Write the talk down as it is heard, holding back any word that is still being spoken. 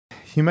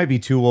He might be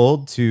too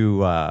old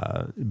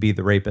to be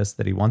the rapist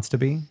that he wants to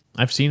be,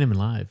 I've seen him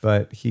live.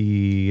 but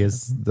he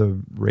is the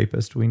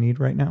rapist we need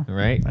right now.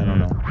 Right? I don't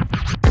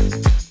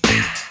know.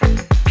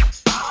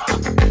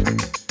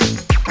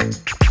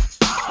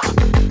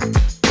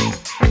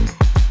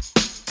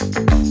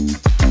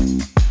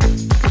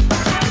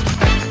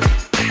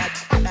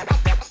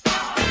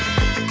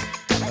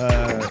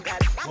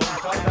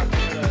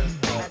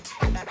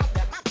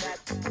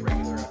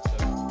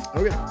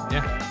 Okay.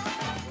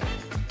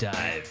 Yeah.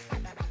 Dive.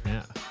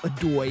 Yeah. A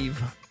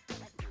dive.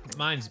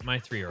 My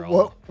 3 are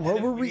all.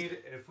 What were we?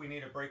 If we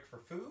need a break for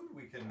food,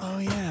 we can. Oh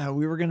yeah,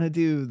 we were gonna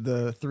do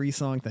the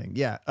 3-song thing.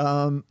 Yeah.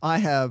 I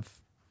have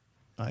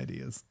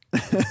ideas.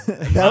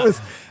 that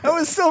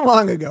was so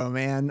long ago,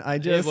 man.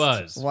 It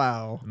was.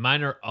 Wow.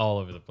 Mine are all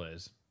over the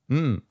place.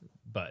 Mm.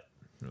 But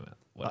well,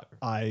 whatever.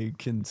 I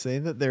can say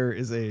that there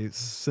is a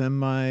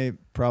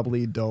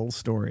probably dull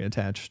story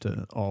attached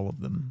to all of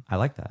them, I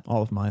like that.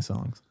 all of my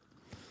songs.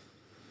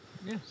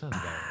 Yeah, sounds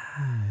about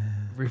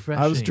right.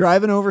 Refreshing. I was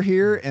driving over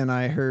here and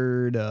I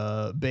heard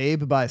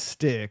Babe by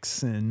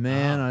Styx, and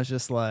man, I was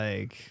just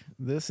like,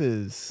 this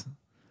is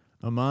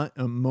a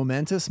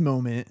momentous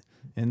moment.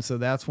 And so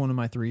that's one of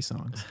my 3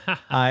 songs.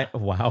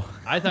 Wow.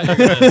 I thought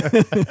you were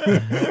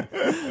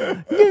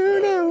gonna,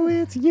 You know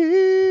it's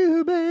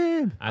you,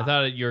 babe. I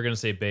thought you were gonna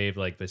say "Babe"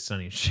 like the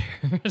Sonny and Cher.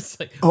 It's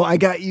like, Oh, I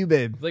got you,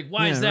 babe. like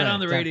why Yeah, is that right. on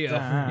the radio?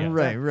 Yeah.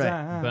 Right.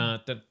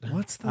 But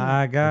What's the?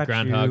 I got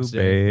Groundhog's you,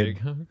 Day.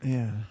 babe.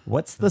 Yeah.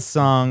 What's the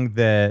song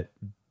that?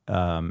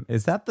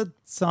 Is that the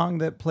song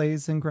that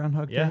plays in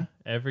Groundhog Day? Yeah,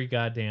 every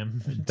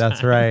goddamn.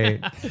 That's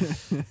right. He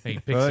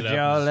picks Put it your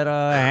up. little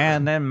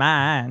hand in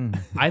mine.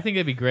 I think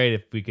it'd be great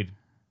if we could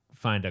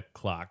find a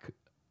clock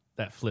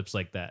that flips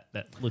like that.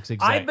 That looks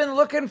exact. I've been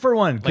looking for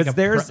one like because a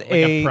there's like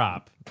a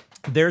prop.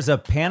 there's a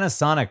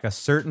Panasonic, a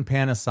certain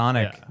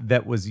Panasonic Yeah.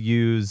 that was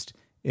used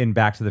in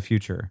Back to the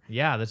Future.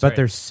 Yeah, that's But right.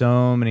 there's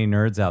so many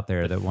nerds out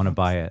there that want to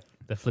buy it.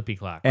 The flippy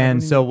clock.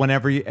 And so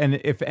whenever you, and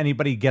if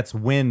anybody gets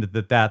wind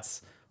that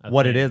that's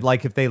what it thing. is,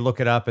 like if they look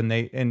it up and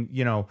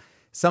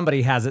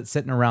somebody has it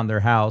sitting around their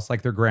house,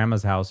 like their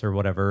grandma's house or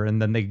whatever,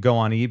 and then they go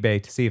on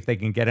eBay to see if they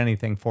can get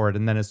anything for it.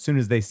 And then as soon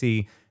as they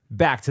see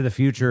Back to the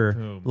Future,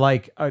 Boom.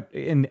 like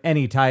in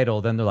any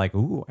title, then they're like,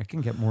 ooh, I can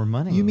get more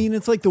money. You mean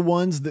it's like the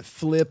ones that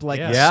flip like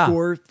the Yeah.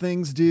 score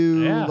things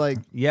do? Yeah. Like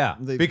Yeah,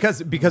 They-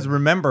 because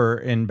remember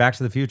in Back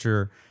to the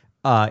Future,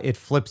 it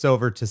flips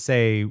over to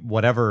say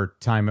whatever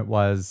time it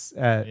was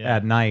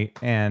at night,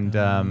 and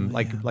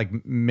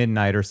like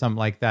midnight or something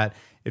like that.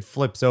 It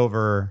flips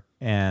over,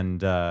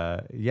 and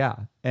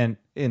and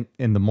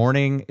in the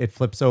morning it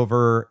flips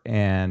over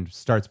and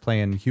starts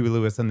playing Huey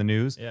Lewis and the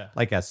News. Yeah.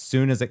 Like as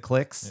soon as it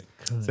clicks.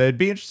 So it'd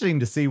be interesting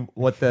to see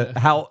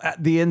how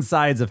the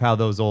insides of how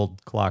those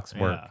old clocks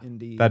work. Yeah.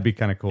 Indeed. That'd be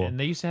kind of cool. And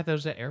they used to have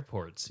those at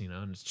airports,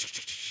 And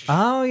it's,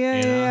 Oh yeah,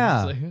 you know,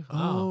 yeah. it's like,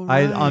 Oh,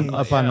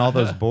 Up on all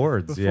those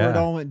boards. before yeah. it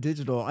all went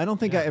digital. I don't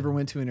think I ever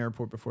went to an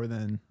airport before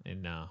then.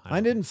 No, I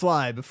didn't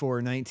fly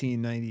before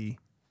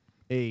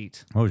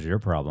 1998. What was your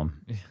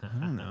problem? I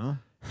don't know.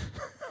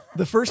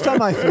 The first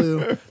time I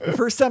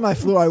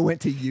flew, I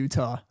went to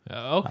Utah.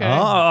 Okay.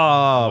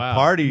 Oh,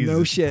 parties.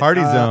 No shit.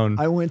 Party zone.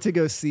 I went to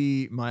go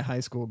see my high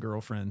school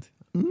girlfriend.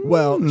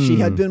 Well, she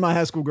had been my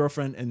high school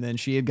girlfriend, and then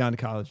she had gone to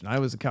college, and I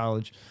was at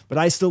college, but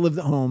I still lived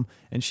at home,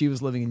 and she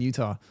was living in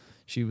Utah.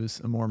 She was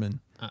a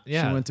Mormon.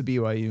 Yeah. She went to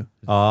BYU.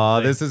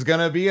 Oh, this is going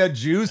to be a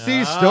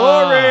juicy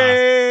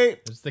story.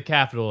 It's the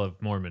capital of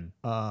Mormon.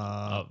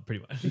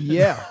 Pretty much.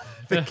 Yeah,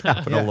 The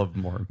capital of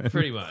Mormon.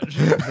 Pretty much.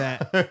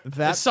 that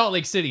That's Salt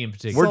Lake City in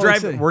particular.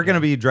 We're going to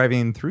be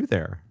driving through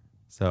there.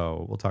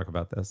 So we'll talk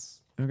about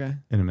this okay.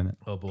 in a minute.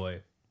 Oh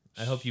boy.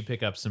 I hope you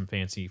pick up some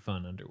fancy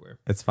fun underwear.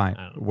 It's fine.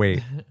 I don't know.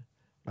 Wait.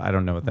 I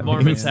don't know what that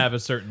Mormons means. have a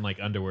certain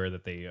underwear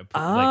that they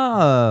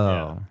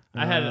Oh.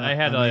 I had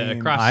I mean,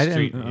 across I the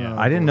street. didn't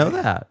I didn't know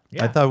that.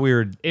 Yeah. I thought we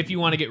were If you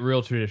want to get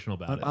real traditional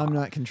about it. I'm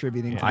not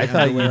contributing to I the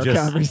thought you underwear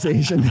just-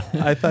 conversation.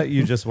 I thought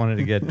you just wanted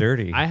to get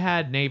dirty. I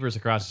had neighbors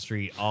across the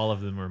street. All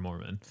of them were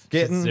Mormon.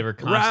 Getting They were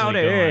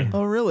constantly rowdy. going.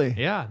 Oh, really?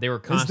 Yeah, they were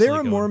Is constantly there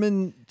a going.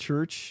 Mormon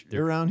church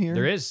around here?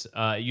 There is.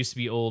 It used to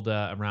be old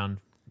around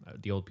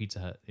the old Pizza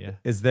Hut. Yeah.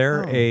 Is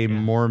there a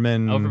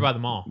Mormon Over by the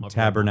mall. Over by the mall.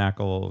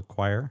 tabernacle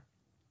choir?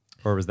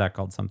 Or was that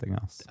called something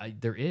else?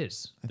 There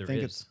is. I There think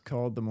is. it's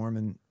called the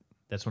Mormon.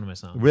 That's one of my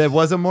songs. It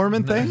was a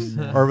Mormon thing?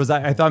 Or was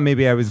I thought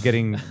maybe I was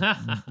getting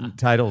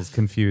titles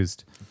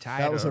confused.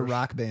 That was a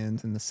rock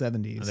band in the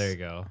 70s. Oh, there you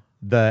go.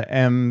 The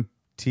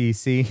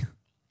MTC.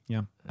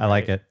 Yeah. I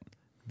like it.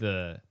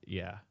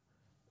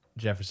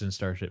 Jefferson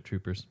Starship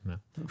Troopers. No.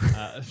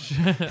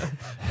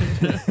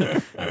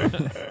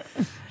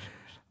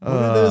 What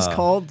are those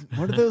called?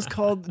 What are those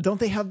called? Don't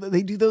they have?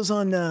 They do those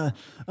on, Wheel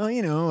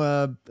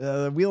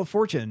of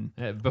Fortune,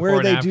 Before where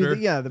and they after? do the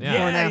before Yeah. and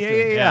Yeah,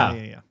 after. yeah.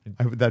 yeah.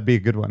 That'd be a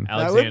good one.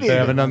 That would be I a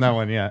haven't good done that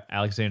one yet.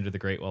 Alexander the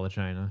Great Wall of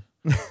China.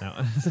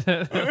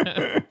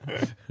 That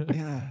one.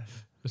 Yeah.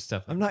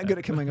 Stuff. I'm not good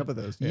at coming up with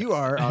those. You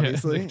are,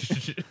 obviously.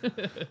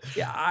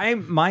 Yeah,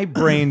 my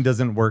brain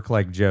doesn't work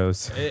like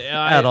Joe's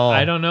at all.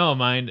 I don't know.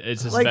 Mine.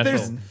 It's a Like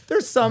special.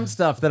 there's some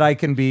stuff that I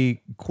can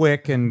be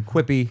quick and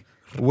quippy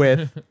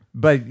with,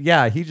 but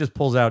yeah, he just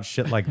pulls out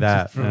shit like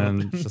that,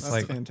 and it's just That's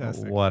like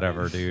fantastic.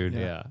 whatever, dude.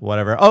 Yeah.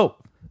 Whatever. Oh,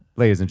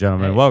 ladies and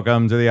gentlemen, Hey.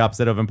 welcome to the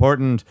opposite of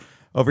important.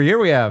 Over here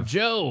we have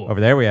Joe. Over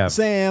there we have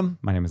Sam.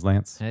 My name is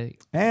Lance, Hey.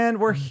 and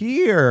we're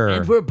here.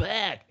 And we're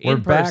back. We're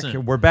in back.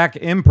 person. We're back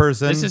in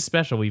person. This is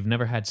special. We've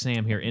never had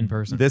Sam here in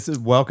person. This is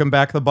welcome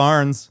back the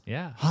Barnes.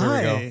 Yeah.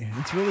 Hi.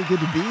 It's really good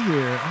to be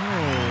here.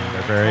 Oh,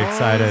 We're very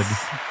excited.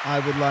 I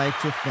would like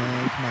to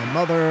thank my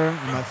mother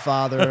and my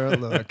father.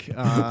 Look, For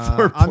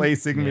I'm-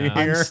 placing me yeah.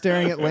 I'm here.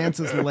 staring at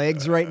Lance's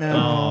legs right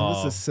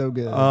now. This is so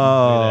good.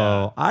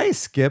 Oh, I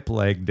skip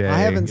leg day. I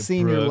haven't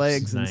seen your Brooks,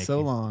 legs in Nike.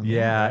 so long.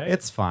 Yeah, Right?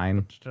 it's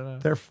fine.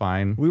 They're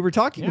fine. We were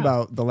talking Yeah.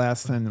 about the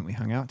last time that we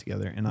hung out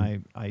together, and I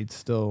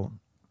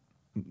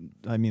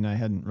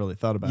hadn't really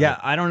thought about Yeah, it.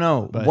 I don't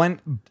know. But- When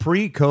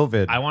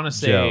pre-COVID, I wanna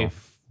say Joe,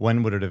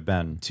 when would it have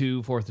been?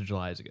 2 4th of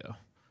Julys ago.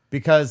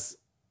 Because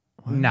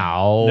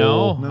no,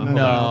 No? No, No.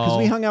 because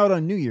we hung out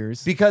on New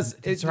Year's because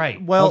That's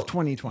right. Well, of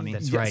 2020.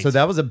 That's yeah, right. so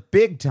that was a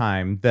big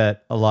time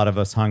that a lot of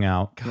us hung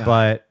out,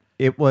 but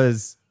it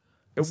was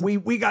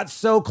we got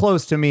so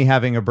close to me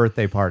having a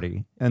birthday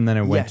party, and then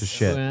it went to Yes.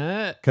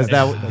 shit. Because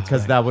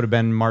that would have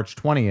been March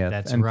 20th,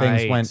 That's and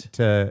things right. went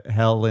to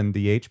hell in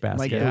the H basket.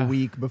 like Yeah. the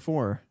week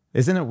before.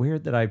 Isn't it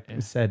weird that I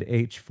said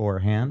H for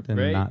hand and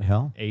Right. not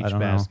hell? H I don't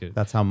know. basket.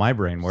 That's how my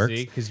brain works.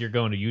 See, because you're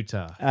going to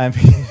Utah. I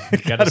mean,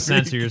 Gotta be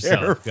censor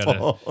yourself.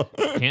 careful.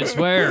 Can't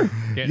swear.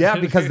 Yeah,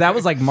 because that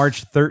was like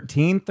March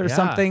 13th or Yeah.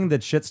 something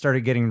that shit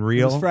started getting It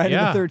real. was Friday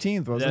Yeah. the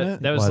 13th, wasn't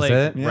it? That was, Was like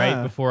it? right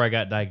Yeah. before I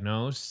got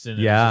diagnosed, and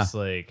it Yeah. was just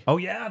like, Oh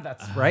yeah,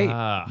 that's right.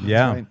 ah,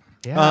 Yeah. right.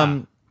 yeah.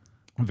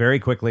 Very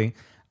quickly,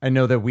 I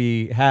know that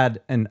we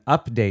had an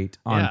update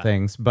on Yeah.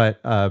 things, but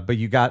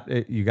you got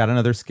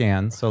another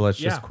scan, so let's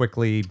just Yeah.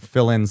 quickly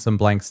fill in some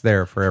blanks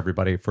there for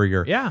everybody for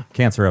your Yeah.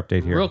 cancer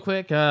update here. Real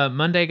quick,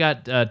 Monday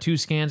got 2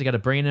 scans. I got a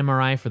brain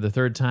MRI for the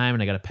 3rd time,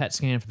 and I got a PET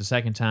scan for the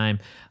 2nd time.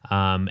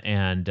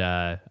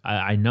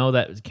 I know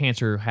that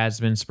cancer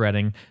has been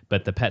spreading,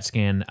 but the PET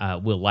scan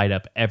will light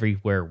up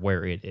everywhere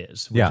where it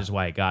is, which Yeah. is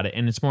why I got it,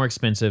 and it's more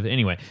expensive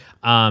anyway.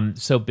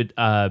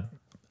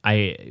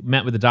 I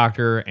met with the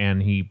doctor,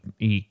 and he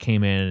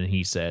came in and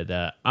he said,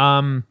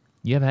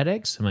 "You have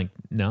headaches?" I'm like,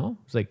 "No."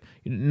 He's like,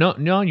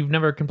 "No, you've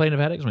never complained of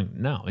headaches?" I'm like,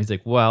 "No." He's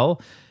like,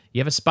 "Well, you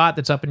have a spot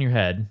that's up in your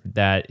head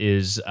that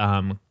is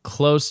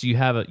close. You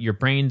have your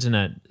brain's in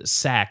a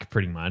sack,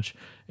 pretty much,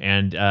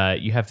 and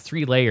you have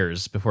 3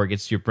 layers before it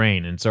gets to your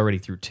brain, and it's already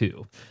through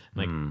 2."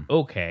 I'm like,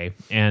 okay.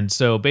 And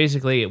so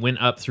basically it went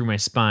up through my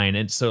spine.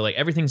 And so like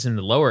everything's in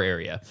the lower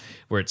area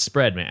where it's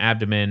spread, my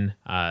abdomen,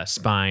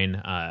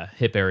 spine,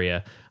 hip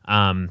area.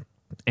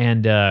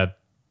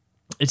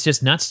 It's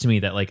just nuts to me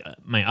that like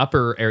my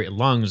upper area,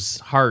 lungs,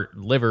 heart,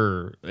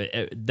 liver,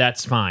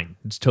 that's fine.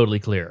 It's totally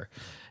clear.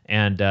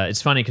 And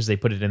it's funny because they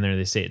put it in there.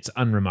 They say it's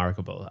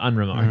unremarkable. I'm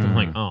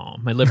like, oh,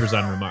 my liver's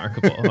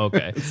unremarkable.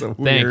 Okay, Thank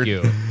weird-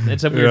 you.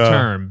 It's a weird Yeah.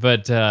 term,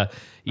 but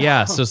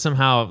yeah. So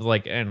somehow,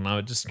 like, I don't know,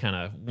 it just kind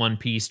of one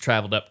piece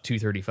traveled up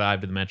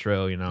 235 to the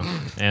metro,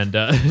 and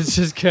it's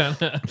just kind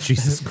of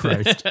Jesus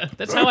Christ.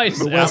 That's how I.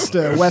 West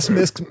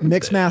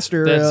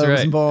Mixmaster That's was right.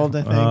 involved,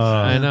 I think.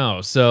 I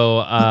know. So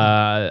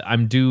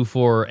I'm due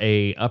for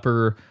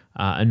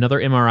another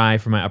MRI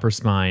for my upper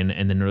spine,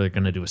 and then they're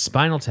going to do a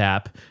spinal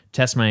tap,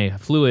 test my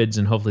fluids,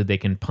 and hopefully they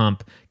can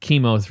pump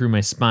chemo through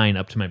my spine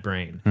up to my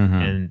brain.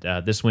 And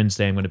this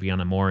Wednesday, I'm going to be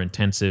on a more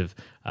intensive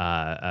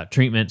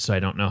treatment, so I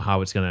don't know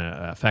how it's going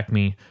to affect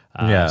me.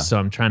 Yeah. So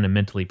I'm trying to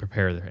mentally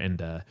prepare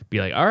and be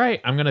like, all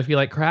right, I'm going to feel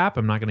like crap.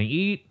 I'm not going to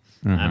eat.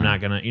 I'm not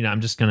going to,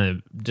 I'm just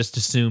going to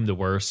assume the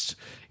worst,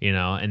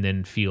 and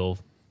then feel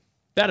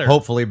better.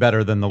 Hopefully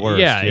better than the worst.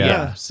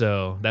 Yeah.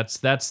 So that's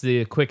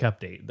the quick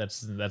update.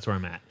 That's where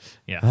I'm at.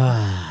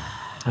 Yeah.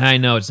 I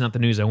know it's not the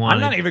news I wanted. I'm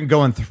not even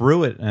going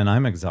through it, and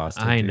I'm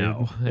exhausted. I dude.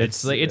 know.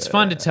 It's like it's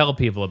fun to tell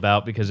people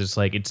about because it's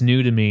like it's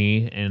new to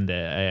me, and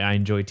I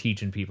enjoy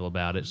teaching people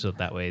about it, so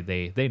that way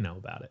they know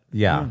about it.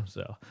 Yeah.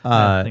 So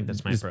I think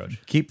that's my just approach.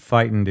 Keep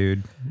fighting,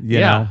 dude. You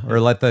Yeah. know, or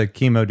let the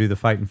chemo do the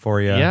fighting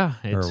for you. Yeah,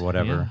 or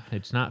whatever. yeah,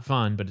 it's not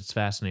fun, but it's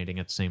fascinating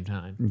at the same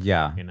time.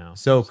 Yeah. You know,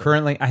 So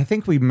currently, I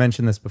think we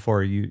mentioned this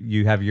before.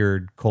 You have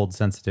your cold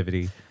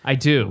sensitivity I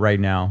do. right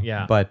now.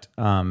 Yeah. But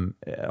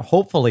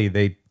hopefully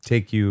they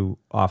take you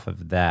off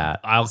of that.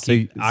 I'll So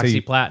keep you- so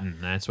you-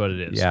 Oxyplatin. That's what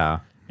it is. Yeah.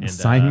 And,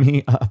 Sign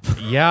me up.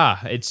 Yeah,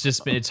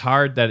 it's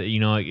hard that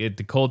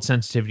the cold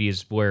sensitivity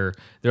is where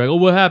they're like, oh,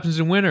 what happens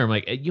in winter? I'm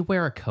like, you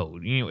wear a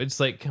coat. It's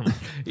like, come on.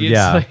 It's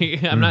Yeah.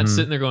 like, I'm not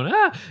sitting there going,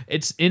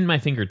 it's in my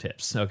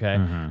fingertips. Okay.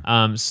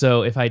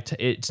 So if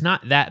it's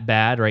not that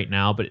bad right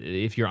now, but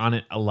if you're on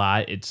it a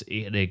lot, it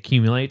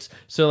accumulates.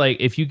 So like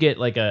if you get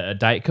like a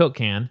Diet Coke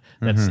can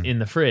that's in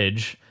the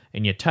fridge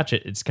and you touch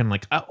it, it's kind of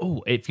like,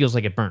 it feels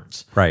like it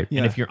burns. Right.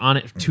 And if you're on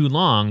it too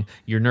long,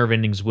 your nerve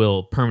endings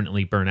will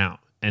permanently burn out.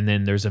 and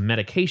then there's a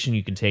medication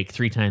you can take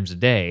 3 times a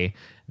day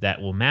that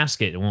will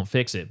mask it. It won't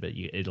fix it, but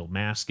it'll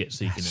mask it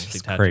so you can actually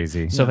touch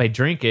crazy. it. So if I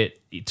drink it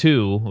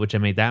too, which I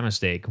made that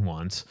mistake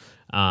once,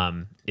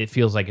 it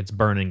feels like it's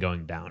burning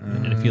going down,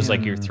 and it feels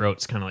like your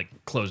throat's kind of like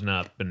closing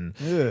up, and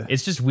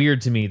it's just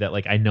weird to me that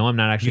like I know I'm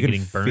not actually You can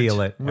getting burnt.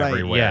 feel it Right.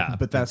 everywhere. Yeah.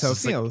 But that's how it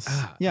It's just like, feels.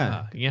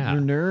 Yeah. yeah.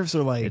 Your nerves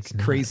are like It's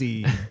not.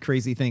 crazy,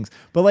 crazy things.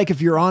 But like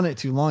if you're on it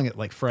too long, it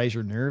like fries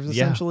your nerves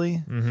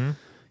essentially. Mm-hmm.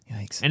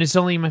 Yikes. And it's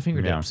only in my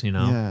fingertips, you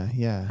know. Yeah,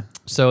 yeah.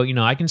 So,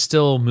 I can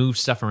still move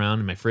stuff around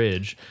in my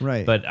fridge.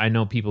 Right. But I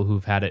know people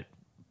who've had it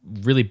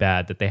really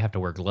bad that they have to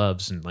wear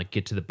gloves and like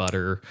get to the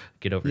butter,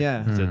 get over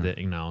Yeah. to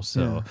the,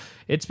 so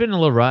it's been a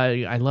little rough.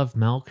 I love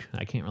milk.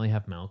 I can't really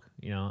have milk,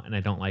 and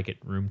I don't like it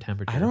room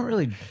temperature. I don't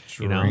really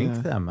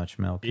drink that much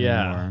milk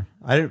anymore.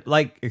 I don't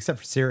like, except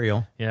for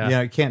cereal. Yeah.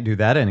 I can't do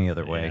that any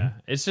other way. Yeah.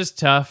 It's just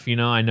tough,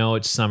 I know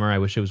it's summer. I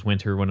wish it was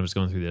winter when I was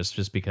going through this,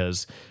 just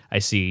because I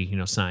see,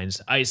 signs,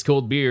 ice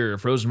cold beer,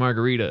 frozen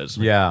margaritas.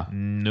 Like, Yeah.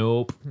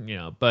 nope.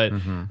 But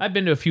I've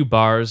been to a few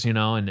bars,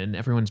 and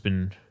everyone's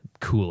been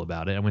cool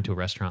about it. I went to a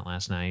restaurant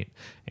last night,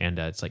 and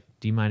it's like,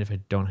 do you mind if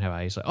I don't have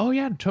ice? Like, oh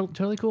yeah,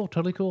 totally cool.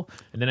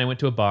 And then I went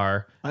to a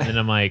bar, and then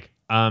I'm like,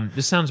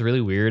 this sounds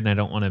really weird, and I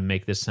don't want to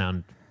make this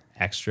sound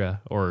extra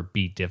or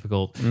be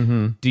difficult.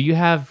 Do you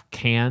have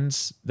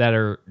cans that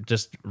are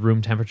just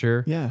room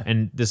temperature? Yeah.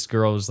 And this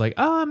girl was like,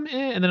 and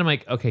then I'm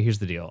like, okay, here's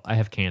the deal. I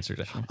have cancer.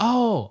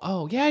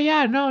 Oh,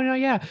 yeah, no,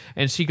 yeah.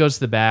 And she goes to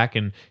the back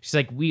and she's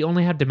like, we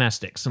only have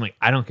domestics. I'm like,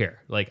 I don't care.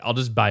 Like, I'll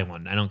just buy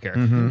one. I don't care.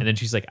 And then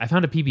she's like, I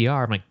found a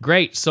PBR. I'm like,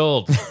 great,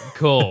 sold,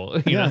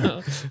 cool. You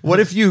know,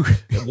 What if you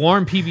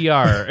warm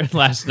PBR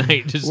last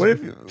night. Just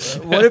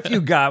what if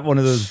you got one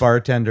of those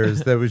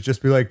bartenders that would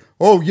just be like,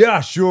 "Oh yeah,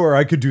 sure,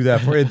 I could do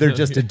that for you." They're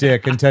just a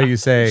dick until you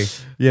say,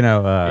 I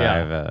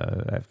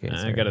have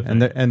cancer. I got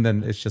a and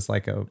then it's just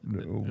like a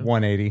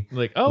 180.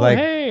 like, oh, Like,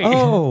 hey.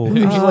 oh,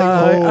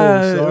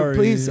 sorry.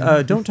 please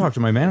don't talk to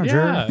my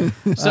manager.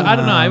 Yeah. So I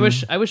don't know. I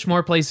wish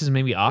more places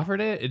maybe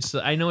offered it.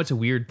 I know it's a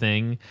weird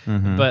thing,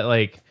 but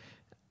like,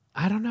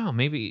 I don't know.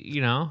 Maybe,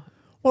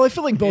 Well, I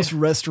feel like most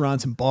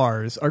restaurants and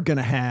bars are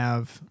gonna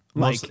have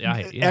like Most- yeah.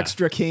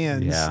 extra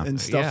cans Yeah. and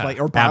stuff Yeah. like,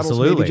 or bottles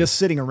Absolutely. maybe just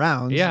sitting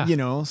around. Yeah.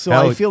 So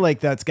Hell, I feel like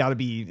that's got to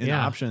be an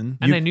option.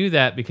 And I knew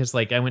that because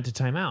like I went to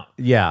timeout.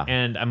 Yeah.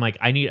 And I'm like,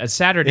 I need a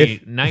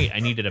Saturday night. I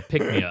needed a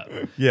pick me up.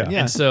 Yeah. Yeah.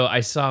 And so I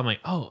saw, I'm like,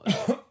 oh,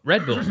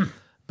 Red Bull,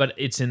 but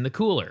it's in the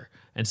cooler.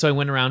 And so I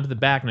went around to the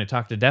back and I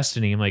talked to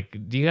Destiny. I'm like,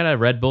 do you got a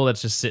Red Bull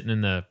that's just sitting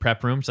in the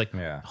prep room? She's like,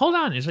 Yeah. hold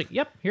on. It's like,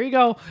 yep, here you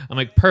go. I'm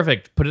like,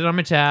 perfect. Put it on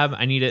my tab.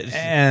 I need it.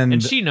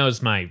 And she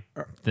knows what's right.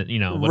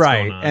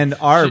 going on. And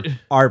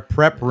our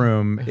prep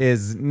room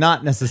is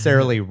not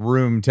necessarily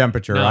room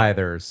temperature No.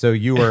 either. So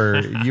you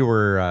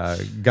were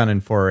gunning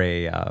for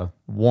a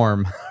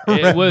warm.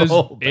 It Red was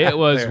Bull back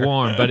there.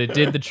 warm, but it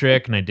did the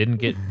trick, and I didn't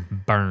get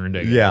burned.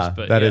 I guess. Yeah,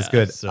 but that is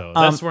good. So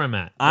that's where I'm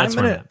at. That's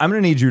where I'm I'm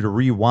gonna need you to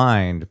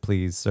rewind,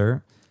 please,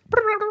 sir.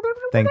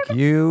 Thank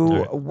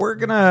you. We're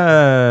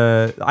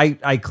gonna.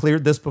 I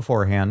cleared this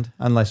beforehand,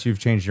 unless you've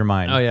changed your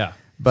mind. Oh yeah.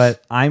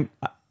 But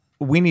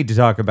we need to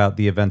talk about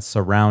the events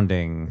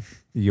surrounding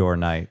your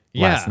night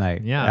last Yeah,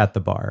 night yeah. at the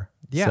bar.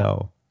 Yeah.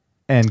 So,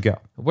 and go.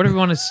 Where do we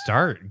want to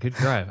start? Good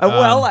drive.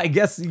 Well, I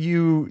guess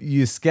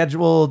you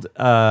scheduled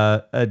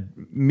a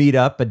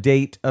meetup, a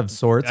date of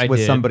sorts I with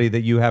did. somebody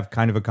that you have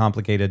kind of a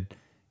complicated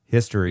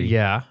history.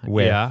 yeah,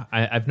 with. yeah.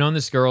 I've known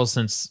this girl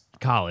since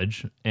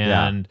college,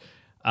 and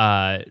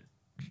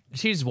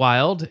she's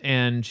wild,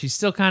 and she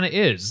still kind of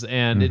is,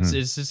 and it's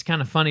just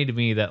kind of funny to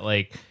me that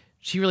like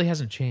she really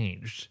hasn't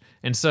changed.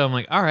 And so I'm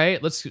like, all right,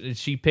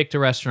 she picked a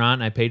restaurant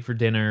and I paid for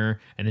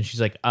dinner. And then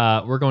she's like,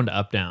 we're going to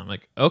Up Down. I'm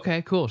like,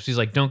 okay, cool. She's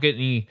like, don't get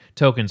any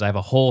tokens. I have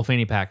a whole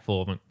fanny pack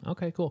full. I'm like,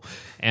 okay, cool.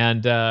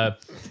 And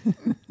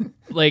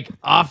like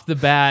off the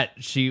bat,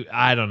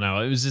 I don't know.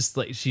 It was just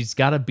like, she's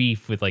got a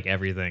beef with like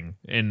everything.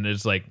 And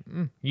it's like,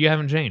 you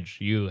haven't changed.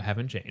 You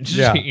haven't changed.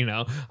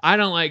 Yeah. I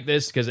don't like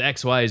this because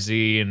X, Y,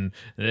 Z. And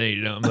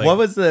I'm like, What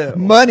was the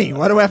Money.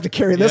 Why do I have to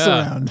carry this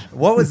Yeah. around?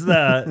 What was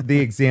the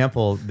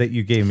example that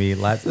you gave me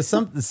last?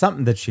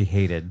 Something that she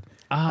hated.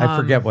 I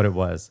forget what it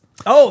was.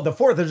 Oh, the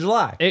 4th of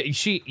July.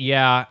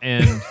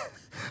 And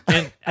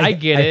I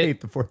get I it.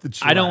 hate the 4th of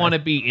July. I don't want to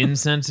be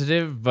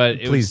insensitive, but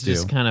it Please was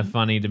just do. kind of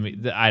funny to me.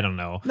 I don't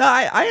know. No,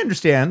 I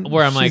understand.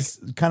 Where I'm She's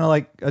kind of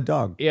like a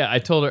dog. Yeah, I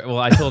told her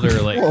like,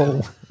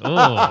 Whoa.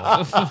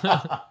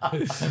 oh.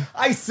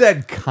 I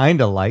said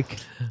kind of like.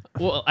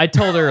 Well, I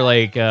told her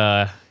like,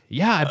 I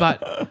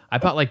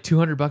bought like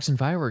 $200 in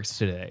fireworks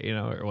today,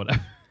 or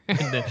whatever. And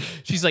then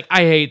she's like,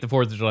 I hate the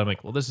 4th of July. I'm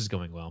like, well, this is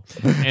going well.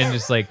 And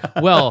it's like,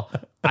 well,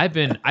 I've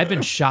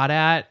been shot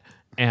at,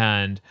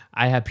 and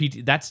I have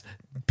that's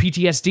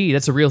PTSD.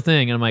 That's a real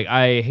thing. And I'm like,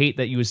 I hate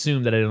that you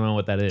assume that I don't know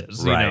what that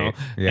is. Right.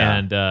 Yeah.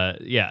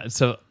 And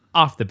so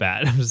off the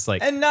bat, I'm just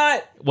like, And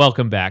not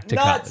welcome back to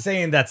college.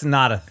 saying that's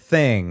not a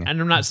thing. And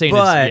I'm not saying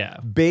but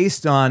it's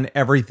based on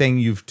everything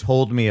you've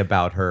told me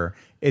about her,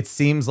 it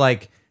seems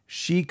like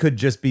she could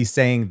just be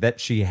saying that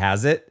she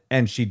has it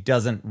and she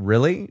doesn't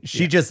really.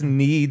 She just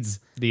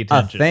needs The a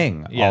attention.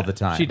 thing Yeah, all the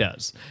time. She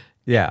does.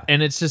 Yeah.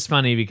 And it's just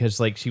funny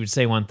because like she would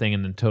say one thing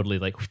and then totally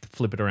like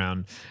flip it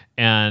around.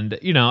 And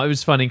you know, it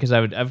was funny because I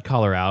would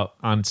call her out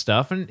on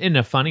stuff and in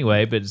a funny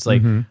way, but it's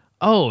like,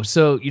 oh,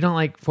 so you don't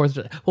like 4th of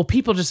July? Well,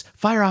 people just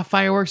fire off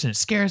fireworks and it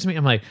scares me.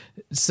 I'm like,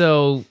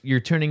 so you're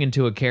turning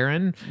into a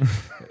Karen?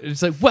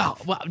 It's like, well,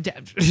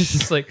 it's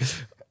just like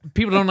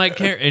people don't like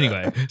Karen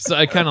anyway. So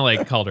I kind of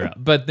like called her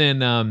out, but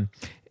then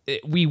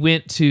we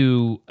went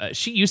to.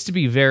 She used to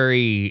be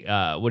very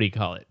what do you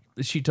call it?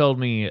 She told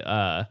me.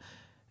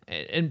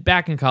 And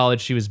back in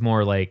college, she was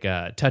more like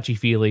touchy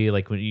feely,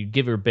 like when you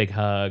give her a big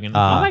hug and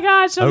oh my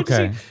god, so good to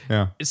Okay. see.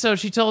 Yeah. So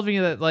she told me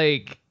that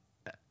like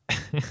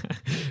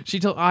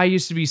I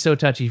used to be so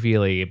touchy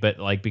feely, but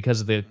like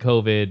because of the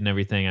COVID and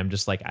everything, I'm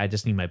just like I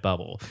just need my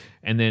bubble.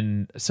 And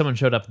then someone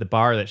showed up at the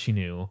bar that she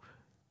knew.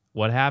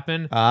 What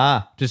happened?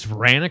 Just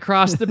ran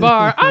across the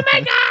bar. Oh my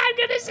god,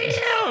 good to see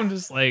you! I'm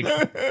just like,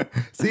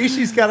 See,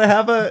 she's got to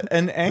have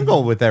an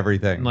angle with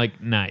everything. I'm like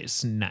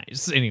nice.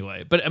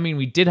 Anyway, but I mean,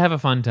 we did have a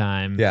fun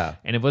time. Yeah.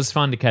 And it was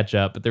fun to catch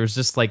up, but there was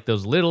just like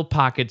those little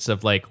pockets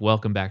of like,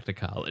 welcome back to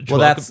college. Well,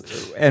 Welcome-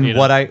 that's and you know.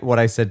 what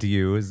I said to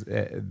you is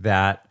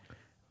that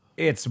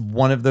it's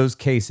one of those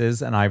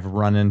cases, and I've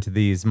run into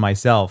these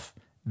myself.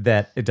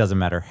 That it doesn't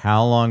matter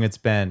how long it's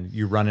been,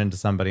 you run into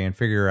somebody and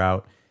figure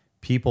out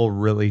people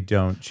really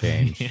don't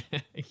change.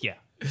 Yeah.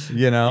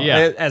 You know,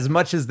 Yeah. as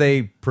much as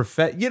they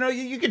profess, you know,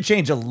 you can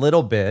change a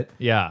little bit,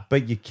 Yeah.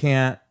 but you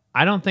can't.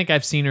 I don't think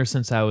I've seen her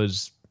since I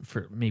was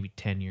for maybe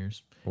 10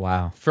 years.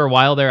 Wow. For a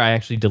while there, I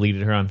actually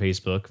deleted her on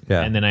Facebook.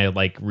 Yeah. And then I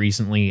like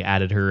recently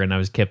added her and I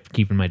was kept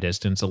keeping my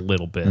distance a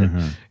little bit.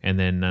 And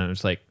then I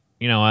was like,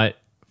 you know what?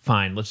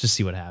 Fine, let's just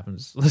see what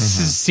happens. Let's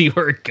just see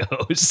where it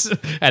goes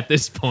at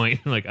this point.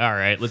 I'm like, all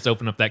right, let's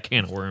open up that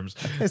can of worms.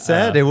 I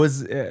said it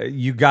was,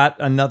 you got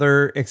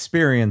another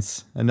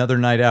experience, another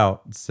night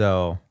out.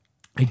 So,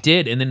 I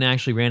did, and then I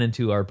actually ran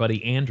into our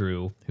buddy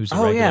Andrew, who's a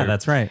oh, regular, yeah,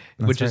 that's right.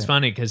 which is right.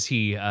 funny because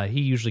he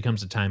usually comes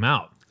to Time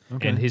Out,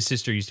 and his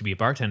sister used to be a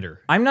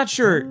bartender. I'm not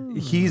sure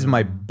he's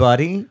my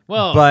buddy,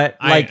 Well, but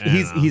I like don't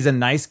know. he's a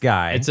nice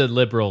guy. It's a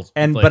liberal,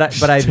 and like,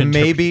 but I've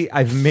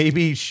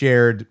maybe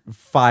shared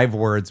 5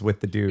 words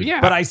with the dude.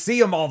 Yeah. But I see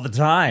him all the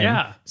time.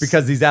 Yeah.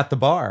 Because he's at the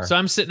bar. So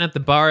I'm sitting at the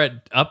bar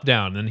at Up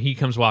Down, and he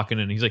comes walking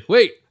in. And he's like,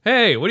 "Wait,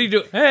 hey, what are you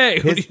doing? Hey,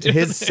 what are you doing?"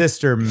 his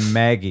sister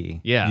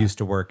Maggie Yeah. used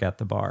to work at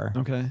the bar.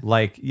 Okay.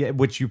 Like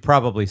which you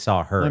probably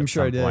saw her. I'm at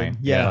sure some I did. point.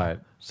 Yeah.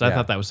 But, So I yeah.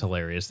 thought that was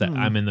hilarious that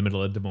I'm in the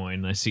middle of Des Moines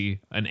and I see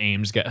an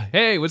Ames guy.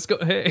 Hey, what's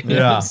going? Hey,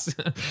 Yeah.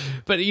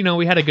 But you know,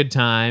 we had a good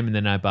time, and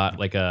then I bought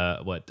like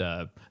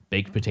a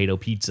baked potato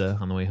pizza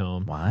on the way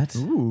home. What?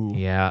 Ooh.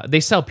 Yeah,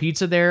 they sell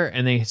pizza there,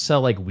 and they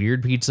sell like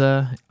weird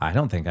pizza. I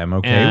don't think I'm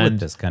okay And with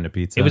this kind of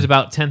pizza. It was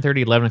about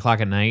 10:30, 11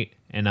 o'clock at night,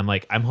 and I'm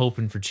like, I'm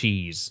hoping for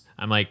cheese.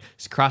 I'm like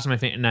crossing my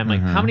fingers, and I'm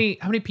like, how many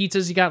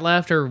pizzas you got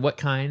left, or what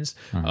kinds?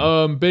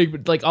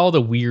 Big, like all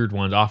the weird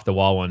ones, off the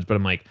wall ones. But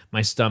I'm like,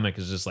 my stomach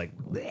is just like,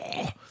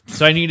 bleh.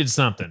 So I needed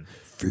something.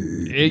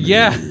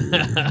 Yeah.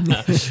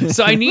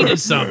 So I needed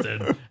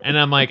something, and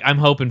I'm like, I'm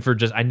hoping for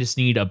I just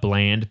need a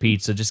bland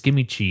pizza. Just give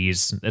me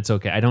cheese. That's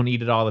okay. I don't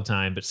eat it all the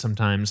time, but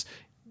sometimes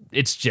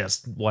it's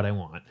just what I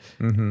want.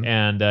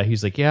 And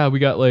he's like, yeah, we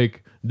got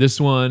like this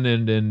one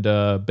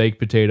and baked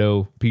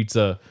potato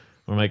pizza.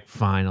 I'm like,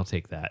 fine, I'll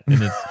take that.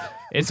 And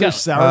it's There got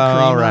sour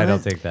cream all on right, it? I'll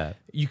take that.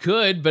 you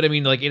could, but I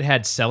mean, like it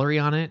had celery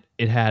on it.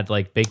 It had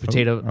like baked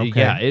potato. okay.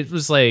 Yeah, it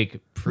was like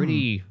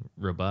pretty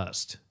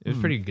robust. It was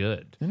pretty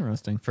good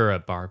Interesting. for a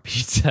bar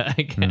pizza,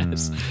 I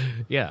guess.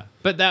 Yeah,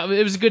 but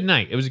it was a good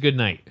night. It was a good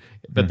night.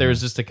 But there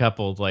was just a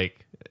couple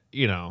like,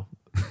 you know,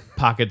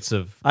 pockets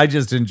of. I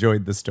just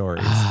enjoyed the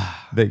stories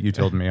that you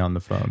told me on the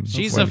phone.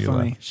 She's when a you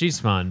funny. left. She's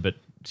fun, but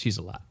she's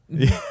a lot.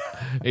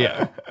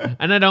 Yeah,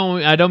 and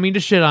I don't mean to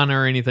shit on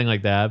her or anything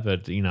like that,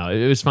 but you know,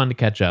 it was fun to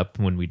catch up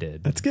when we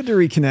did. It's good to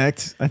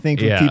reconnect. I think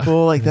with Yeah.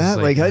 people like that.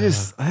 like, Like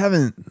I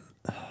haven't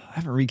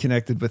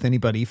reconnected with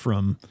anybody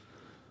from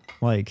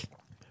like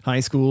high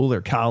school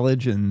or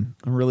college in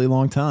a really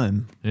long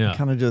time. Yeah.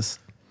 Kind of just,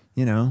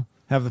 you know,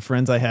 have the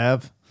friends I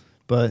have,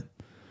 but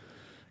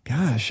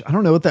gosh, I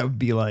don't know what that would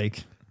be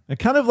like. It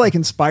kind of like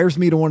inspires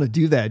me to want to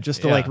do that,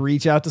 just to Yeah. like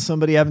reach out to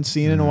somebody I haven't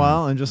seen in a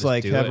while and just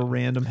like do have it. a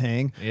random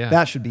hang. Yeah.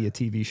 That should be a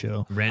TV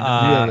show.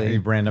 Random. Really?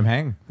 Random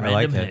hang. I like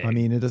Random it. hang. I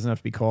mean, it doesn't have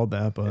to be called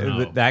that, but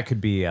No. That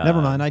could be.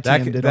 Never mind, I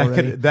that TM'd could, it that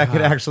already. could, that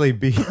could actually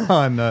be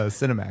on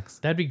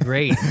Cinemax. That'd be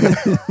great.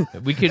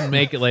 We could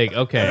make it like,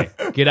 okay,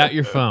 get out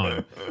your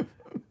phone.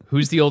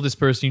 Who's the oldest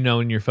person you know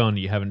in your phone that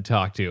you haven't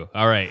talked to?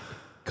 All right,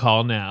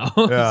 call now.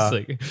 Yeah.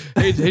 It's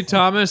like, hey,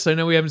 Thomas, I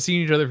know we haven't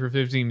seen each other for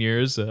 15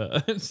 years.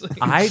 It's like,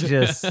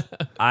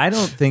 I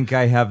don't think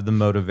I have the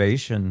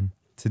motivation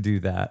to do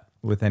that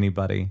with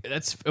anybody.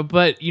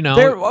 but you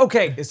know,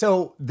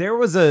 So there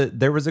was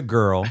a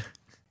girl,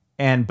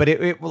 but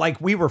it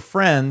like we were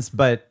friends,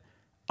 but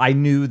I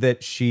knew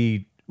that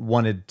she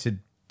wanted to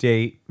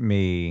date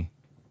me.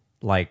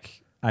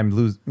 Like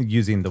I'm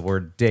using the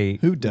word date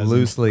Who doesn't?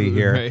 loosely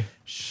here. Right.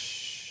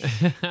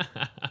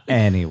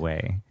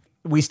 Anyway,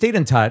 we stayed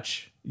in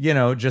touch, you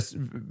know, just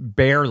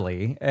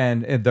barely,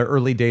 and in the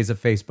early days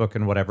of Facebook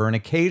and whatever. And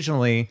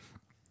occasionally,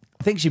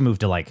 I think she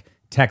moved to like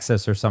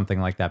Texas or something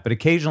like that, but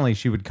occasionally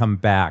she would come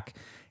back.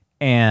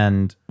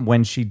 And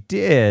when she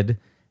did,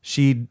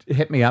 she'd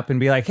hit me up and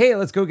be like, hey,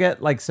 let's go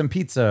get like some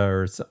pizza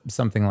or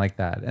something like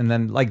that. And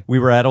then like we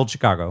were at Old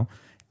Chicago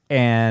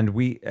and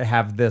we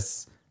have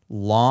this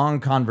long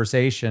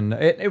conversation.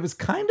 It was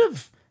kind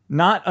of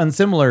not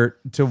unsimilar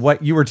to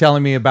what you were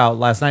telling me about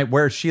last night,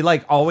 where she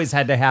like always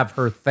had to have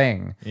her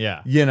thing,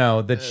 Yeah. you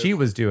know, that she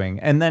was doing.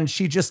 And then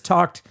she just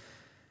talked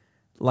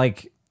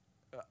like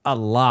a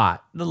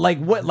lot, like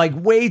what, like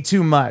way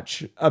too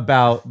much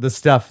about the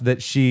stuff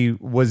that she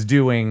was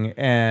doing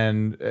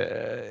and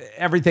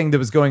everything that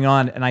was going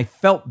on. And I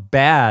felt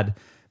bad,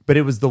 but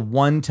it was the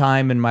one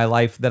time in my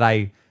life that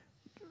I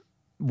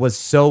was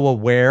so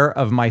aware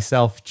of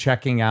myself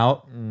checking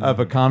out of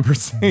a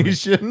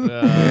conversation.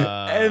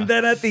 And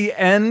then at the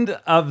end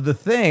of the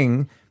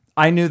thing,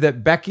 I knew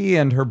that Becky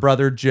and her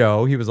brother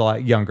Joe, he was a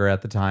lot younger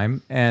at the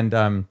time, and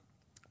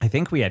I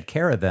think we had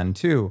Kara then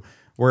too.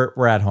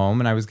 We're at home,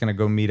 and I was going to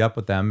go meet up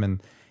with them,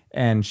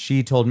 and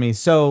she told me,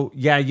 so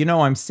yeah, you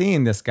know, I'm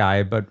seeing this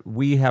guy, but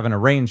we have an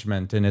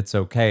arrangement, and it's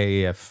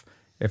okay if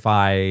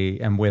I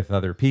am with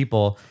other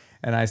people.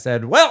 And I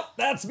said, well,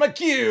 that's my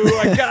cue.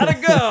 I gotta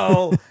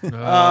go.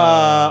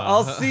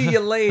 I'll see you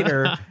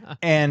later.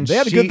 And They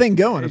had a good thing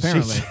going,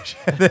 apparently.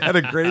 They had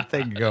a great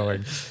thing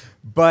going.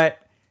 But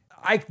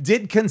I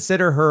did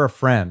consider her a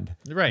friend.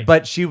 Right.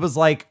 But she was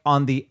like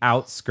on the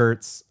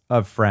outskirts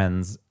of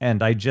friends.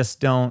 And I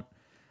just don't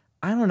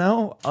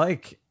know.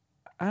 Like,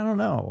 I don't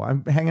know.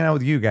 I'm hanging out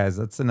with you guys.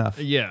 That's enough.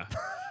 Yeah.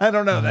 I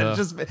don't know. That's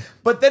just,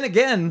 but then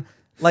again,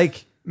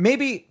 like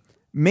maybe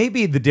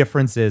the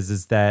difference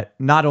is that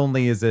not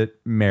only is it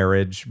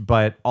marriage,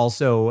 but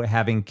also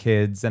having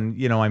kids, and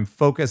you know, I'm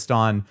focused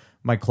on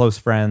my close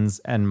friends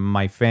and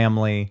my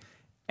family,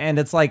 and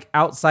it's like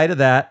outside of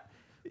that,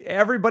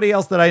 everybody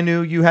else that I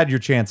knew, you had your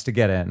chance to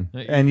get in,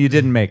 and you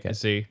didn't make it.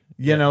 See,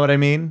 You know what I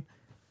mean?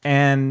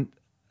 And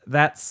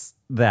that's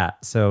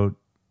that. So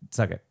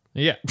suck it.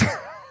 yeah.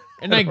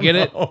 And I get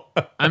it.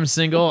 I'm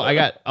single. I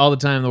got all the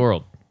time in the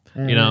world.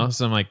 You know,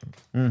 so I'm like,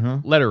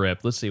 let her rip.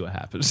 Let's see what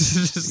happens.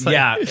 It's just like-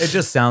 Yeah, it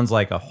just sounds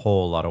like a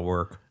whole lot of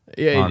work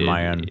on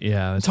my end.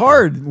 Yeah, It's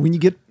hard when you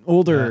get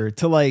older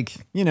to like,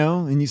 you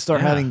know, and you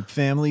start Yeah. having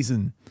families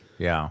and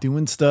Yeah.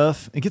 doing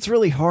stuff. It gets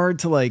really hard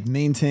to like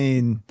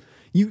maintain.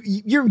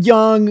 You're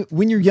young.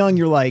 When you're young,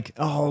 you're like,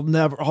 oh,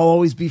 I'll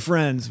always be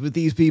friends with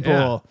these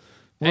people.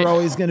 Yeah. We're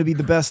always going to be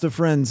the best of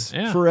friends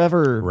Yeah.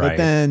 forever. Right. But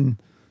then,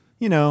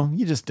 you know,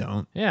 you just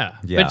don't. Yeah.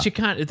 Yeah. But you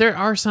can't. There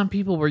are some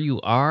people where you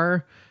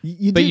are,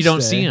 You but do you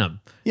don't stay. see them.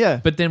 Yeah.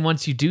 But then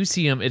once you do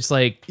see them, it's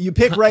like, You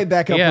pick right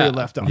back up Yeah. where you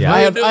left off. Yeah. I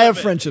have Yeah.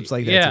 friendships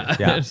like that yeah.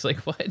 too. Yeah. It's like,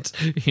 what?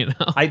 You know?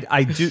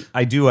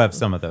 I do have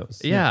some of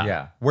those. Yeah.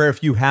 Yeah. Where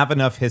if you have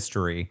enough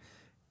history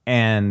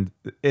and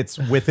it's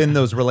within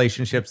those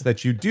relationships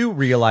that you do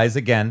realize,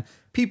 again,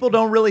 people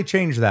don't really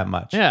change that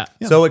much. Yeah.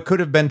 So it could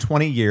have been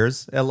 20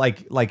 years,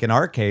 like in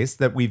our case,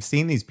 that we've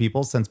seen these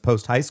people since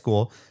post high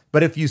school.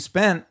 But if you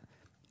spent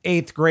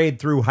 8th grade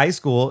through high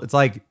school, it's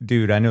like,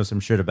 dude, I know some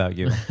shit about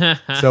you.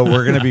 So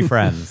we're going to be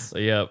friends.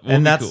 Yeah. we'll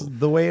And be that's cool.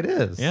 the way it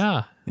is.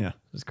 Yeah. Yeah.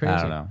 It's crazy.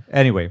 I don't know.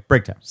 Anyway,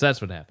 break time. So that's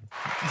what happened.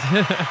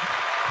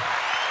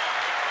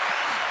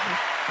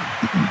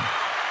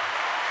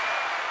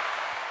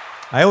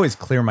 I always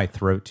clear my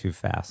throat too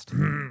fast.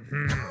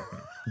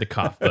 The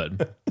cough button.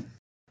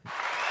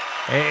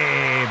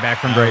 Hey, back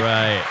from break.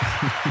 Right.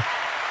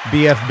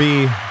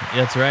 BFB.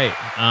 That's right.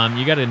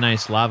 You got a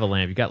nice lava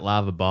lamp. You got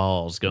lava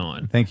balls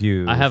going. Thank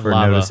you I have for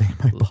lava. noticing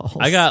my balls.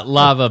 I got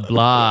lava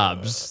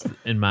blobs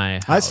in my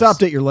house. I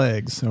stopped at your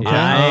legs. Okay.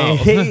 Yeah.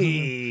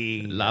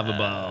 Hey, Lava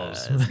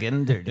balls. it's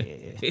getting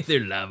dirty. They're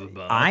lava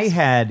balls. I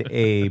had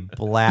a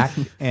black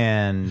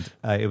and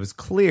it was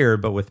clear,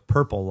 but with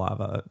purple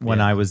lava when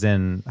Yeah. I was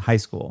in high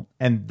school.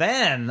 And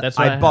then That's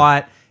what I I had.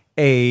 bought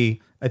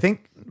I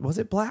think, was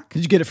it black?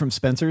 Did you get it from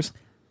Spencer's?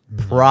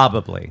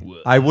 Probably.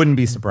 I wouldn't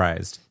be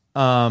surprised.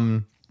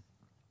 That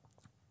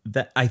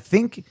I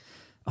think.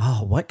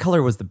 Oh, what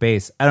color was the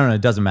base? I don't know.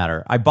 It doesn't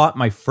matter. I bought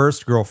my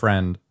first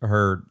girlfriend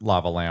her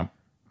lava lamp,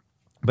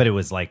 but it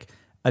was like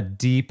a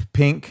deep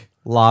pink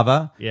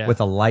lava Yeah. with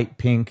a light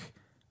pink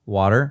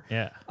water.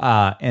 Yeah.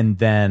 And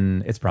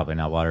then it's probably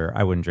not water.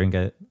 I wouldn't drink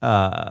it.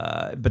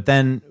 But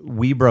then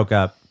we broke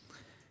up.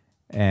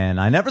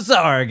 And I never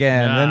saw her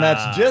again, and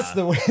that's just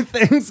the way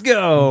things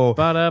go.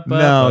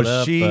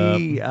 No,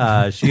 she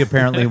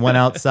apparently went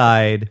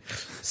outside.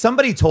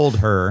 Somebody told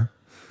her,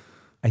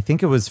 I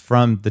think it was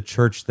from the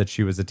church that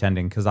she was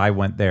attending, because I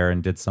went there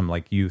and did some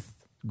like youth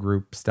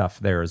group stuff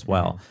there as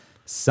well.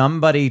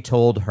 Somebody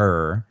told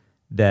her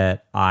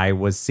that I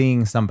was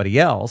seeing somebody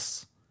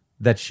else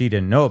that she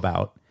didn't know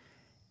about.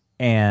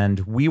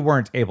 And we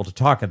weren't able to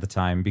talk at the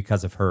time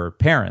because of her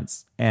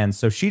parents. And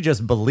so she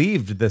just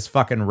believed this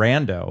fucking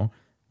rando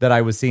that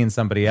I was seeing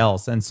somebody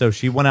else. And so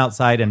she went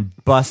outside and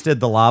busted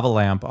the lava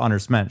lamp on her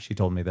cement. She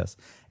told me this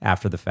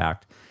after the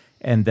fact.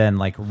 and then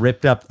like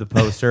ripped up the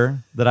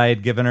poster that I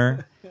had given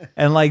her,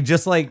 and like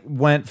just like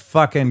went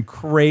fucking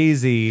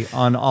crazy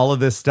on all of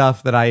this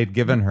stuff that I had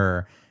given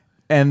her.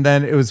 And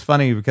then it was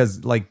funny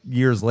because like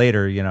years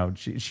later, you know,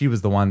 she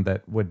was the one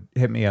that would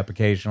hit me up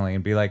occasionally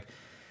and be like,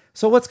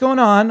 "So what's going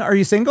on? Are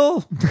you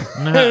single?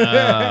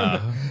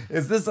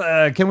 Is this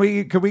can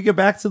we get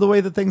back to the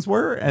way that things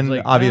were?" And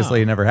like, obviously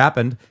no. it never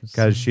happened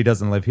because she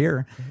doesn't live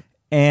here.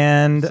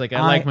 And It's like, I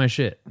like my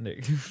shit.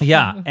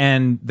 yeah,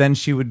 and then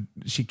she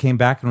came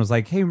back and was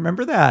like, "Hey,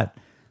 remember that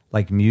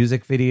like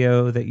music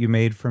video that you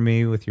made for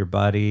me with your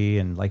buddy?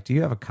 And like, do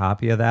you have a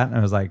copy of that?" And I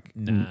was like,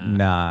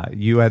 "Nah,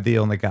 you had the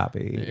only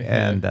copy,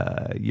 and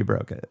you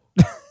broke it.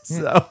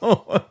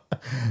 So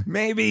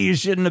maybe you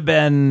shouldn't have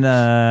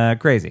been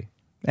crazy."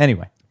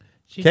 Anyway,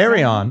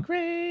 carry on.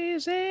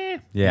 Crazy.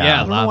 Yeah. I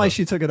don't know why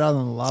she took it out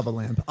on the lava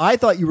lamp. I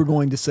thought you were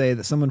going to say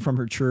that someone from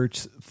her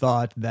church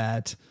thought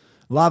that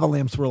lava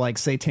lamps were like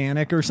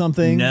satanic or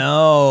something.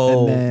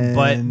 No, And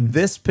but then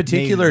this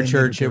particular they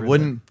church, get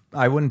rid of it.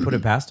 I wouldn't put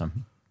it past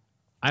them.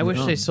 I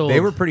wish they sold. They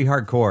were pretty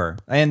hardcore.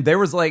 And there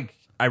was like,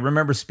 I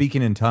remember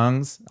speaking in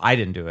tongues. I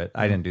didn't do it.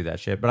 I didn't do that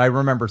shit. But I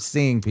remember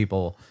seeing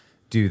people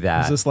do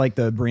that. Is this like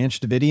the Branch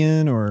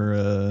Davidian or?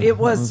 It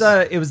was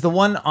the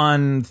one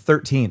on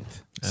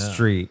 13th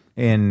Street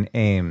in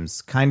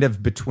Ames, kind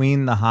of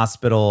between the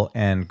hospital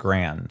and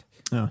Grand.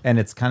 Oh. And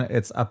it's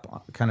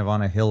up kind of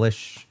on a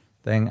hillish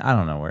thing. I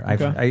don't know where.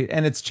 Okay.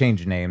 And it's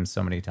changed names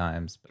so many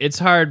times. It's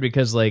hard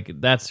because like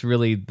that's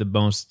really the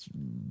most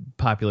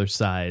popular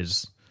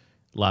size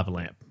lava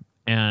lamp.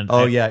 And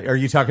Oh yeah, are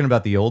you talking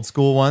about the old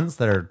school ones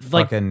that are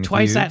like fucking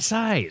twice huge? that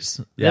size.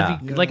 Yeah.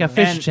 That'd be like a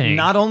fish And tank.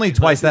 not only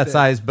twice that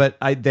size, but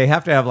they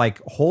have to have like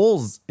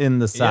holes in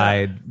the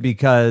side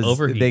because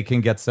Overheat. they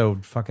can get so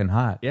fucking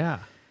hot. Yeah.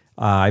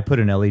 I put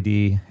an LED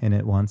in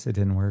it once. It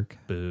didn't work.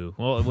 Boo.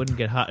 Well, it wouldn't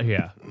get hot.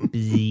 Yeah.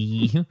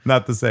 Bzz.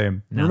 Not the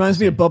same. It reminds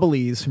me of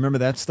Bubblies. Remember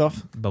that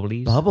stuff?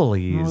 Bubblies.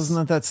 Bubblies.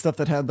 Wasn't that stuff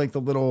that had like the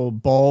little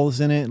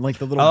balls in it, like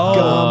the little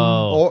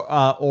Oh,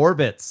 gum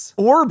Orbits.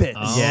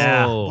 orbits?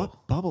 Yeah. Oh.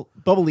 What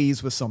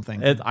Bubblies was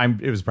something. It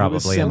was probably a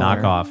similar.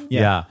 knockoff.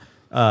 Yeah.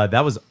 Yeah.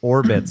 That was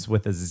Orbits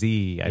with a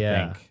Z, I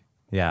Yeah. think.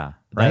 Yeah.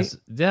 Right?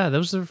 Yeah,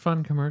 those are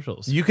fun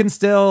commercials. You can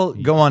still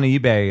go on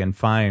eBay and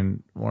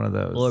find one of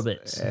those.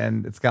 Orbits.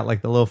 And it's got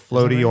like the little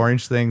floaty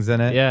orange things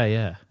in it. Yeah,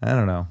 yeah. I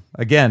don't know.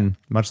 Again,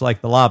 much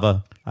like the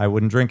lava, I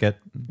wouldn't drink it.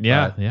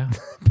 Yeah, but, yeah.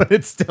 But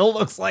it still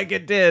looks like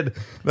it did.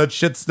 That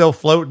shit's still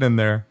floating in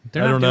there.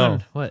 They're I not don't know.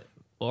 doing what?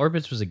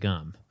 Orbits was a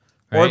gum.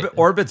 Right?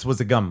 Orbits was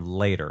a gum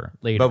later,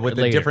 Later, but with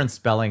a later. different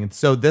spelling.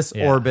 So this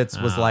Yeah. Orbits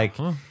was like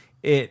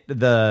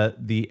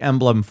the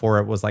emblem for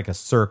it was like a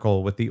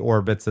circle with the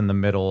orbits in the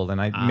middle,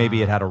 and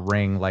maybe it had a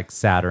ring like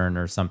Saturn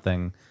or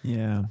something.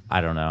 Yeah.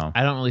 I don't know.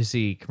 I don't really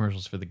see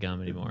commercials for the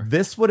gum anymore.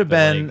 This would have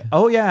been like,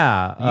 oh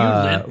yeah,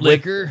 lint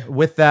liquor.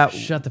 with that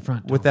Shut the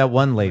front door. with that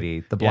one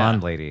lady, the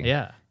blonde Yeah. lady.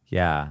 Yeah.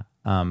 Yeah.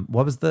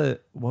 What was the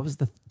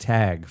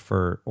tag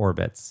for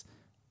Orbits?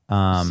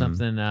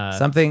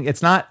 Something.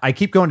 It's not. I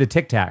keep going to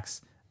Tic Tacs,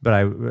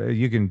 but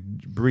you can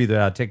breathe it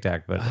out Tic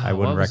Tac, but I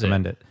wouldn't what was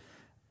recommend it.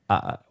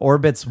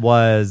 Orbits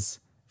was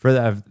for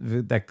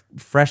that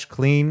fresh,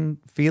 clean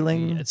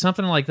feeling. It's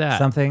something like that.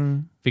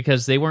 Something.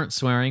 Because they weren't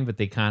swearing, but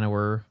they kind of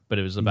were. But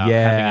it was about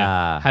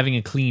Yeah. having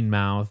a clean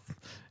mouth.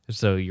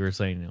 So you were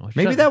saying,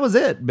 Maybe that was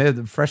it. Maybe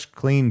the fresh,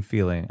 clean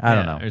feeling. I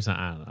don't know. I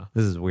don't know.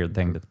 This is a weird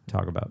thing to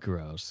talk about.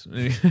 Gross.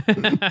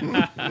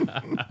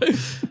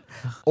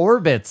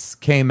 Orbits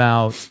came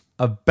out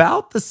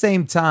about the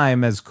same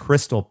time as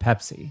Crystal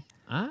Pepsi.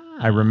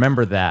 I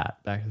remember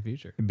that Back to the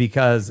Future.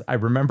 because I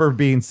remember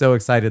being so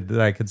excited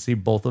that I could see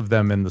both of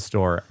them in the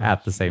store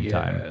at the same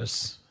time.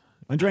 Yes.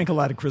 I drank a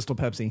lot of Crystal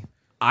Pepsi.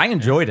 I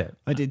enjoyed it.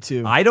 I did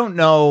too. I don't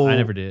know. I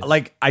never did.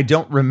 Like, I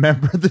don't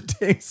remember the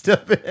taste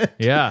of it.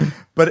 Yeah.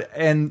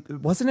 And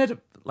wasn't it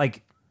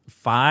like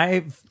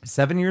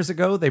 5-7 years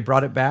ago they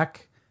brought it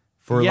back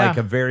for Yeah. like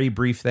a very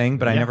brief thing,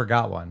 but I never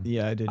got one.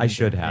 Yeah, I didn't I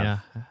should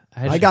have. Yeah.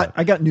 I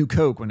got New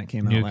Coke when it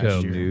came out New last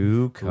Coke. year.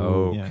 New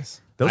Coke.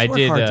 Yes. Those I were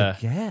did. hard to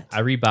get.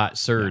 I rebought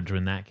Surge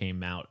when that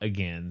came out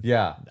again.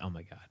 Yeah. Oh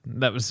my god,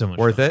 that was so much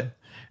Worth fun. it?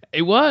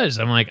 It was.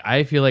 I'm like,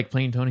 I feel like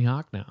playing Tony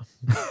Hawk now.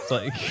 It's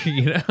like,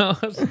 you know.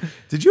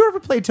 Did you ever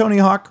play Tony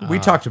Hawk? We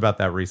talked about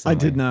that recently. I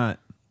did not.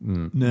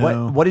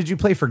 No. What did you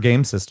play for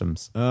game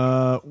systems?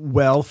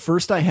 Well,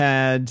 first I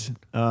had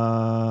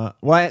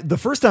the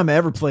first time I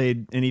ever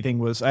played anything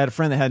was I had a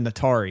friend that had an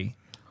Atari.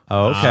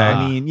 Oh, okay.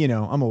 I mean, you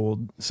know, I'm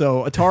old.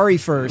 So Atari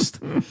first,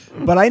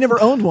 but I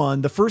never owned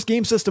one. The first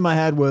game system I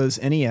had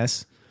was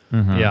NES.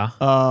 Yeah.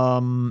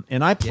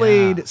 And I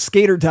played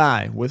Skate or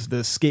Die was the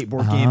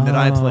skateboard game that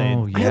I played.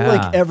 Oh, I had yeah.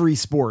 like every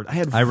sport. I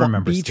had I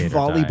remember beach Skate or Die.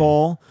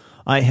 volleyball.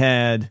 I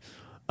had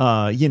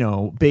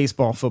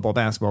baseball, football,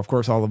 basketball, of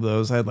course, all of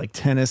those. I had like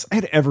tennis. I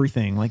had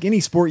everything. Like any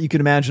sport you could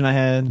imagine I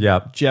had.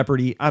 Yep.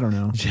 Jeopardy. I don't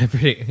know.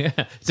 Jeopardy.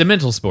 Yeah. It's a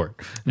mental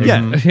sport.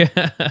 Yeah.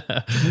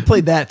 We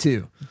played that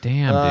too.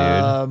 Damn,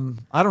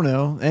 dude. I don't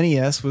know.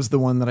 NES was the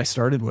one that I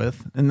started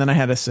with. And then I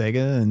had a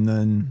Sega and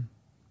then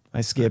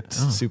I skipped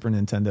Super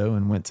Nintendo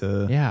and went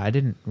to Yeah, I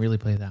didn't really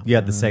play that one. You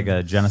had the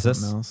Sega Genesis.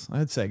 something else. I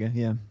had Sega,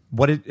 yeah.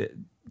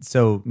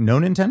 So no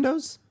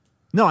Nintendos?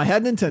 No, I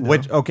had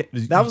Nintendo. Okay,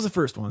 that was the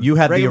first one. You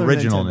had Regular the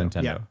original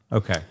Nintendo. Yeah.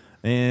 Okay.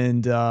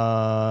 And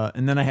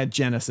then I had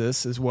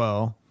Genesis as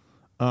well.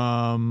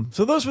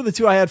 So those were the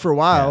two I had for a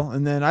while,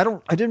 and then I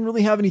didn't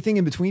really have anything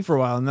in between for a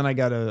while, and then I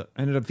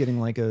ended up getting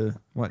like a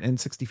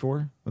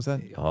N64, was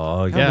that?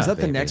 Oh Yeah, was that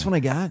the next one I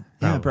got?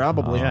 Yeah,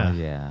 probably. Yeah.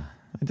 Yeah.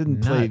 I didn't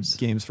Nuts.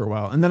 play games for a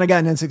while, and then I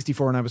got an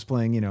N64, and I was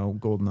playing,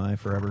 GoldenEye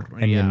forever.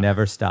 And you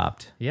never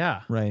stopped.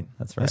 Yeah. Right,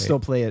 That's I right. still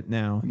play it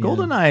now. Yeah.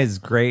 GoldenEye is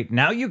great.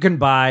 Now you can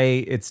buy,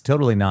 it's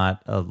totally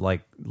not a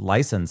like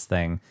license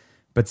thing,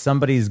 but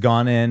somebody's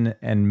gone in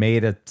and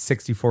made a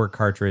 64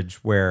 cartridge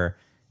where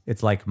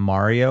it's like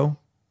Mario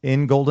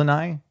in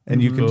GoldenEye,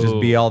 and you can just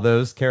be all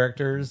those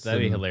characters.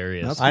 That'd be and-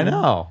 hilarious. I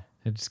know.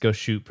 I'd just go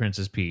shoot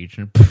Princess Peach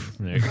and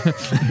there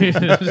you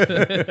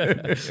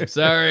go.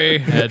 Sorry.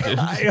 Had to.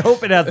 I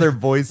hope it has their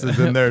voices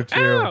in there too.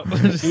 Ow!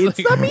 It's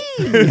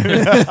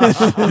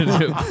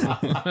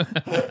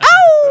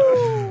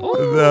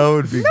That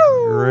would be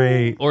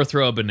great. Or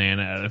throw a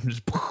banana at him,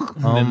 just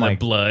and Oh then my the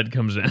blood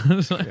comes out.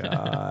 It's like-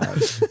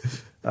 Gosh.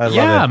 I love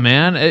yeah, it.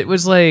 man. It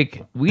was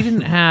like we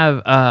didn't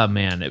have.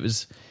 Man,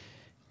 it's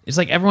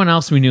like everyone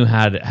else we knew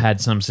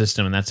had some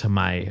system, and that's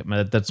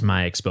that's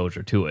my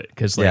exposure to it.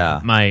 Because like Yeah.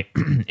 my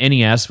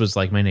NES was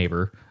like my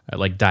neighbor,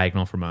 like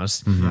diagonal from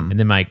us, and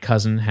then my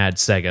cousin had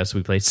Sega, so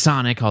we played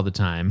Sonic all the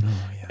time.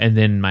 And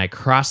then my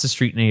across the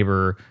street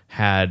neighbor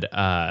had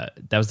that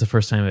was the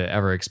first time I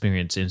ever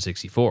experienced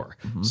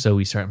N64. So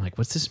we started. I'm like,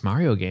 what's this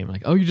Mario game?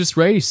 Like, oh, you just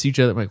race each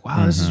other. I'm like,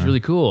 wow, this is really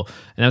cool.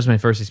 And that was my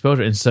first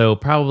exposure. And so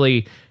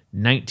probably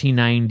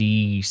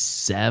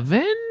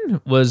 1997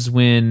 was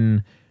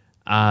when.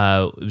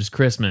 It was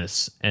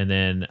Christmas, and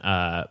then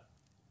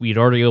we had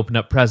already opened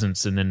up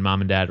presents, and then mom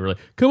and dad were like,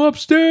 "Come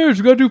upstairs,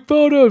 we gotta do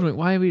photos." I'm like,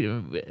 why are we?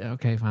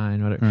 Okay,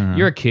 fine, whatever.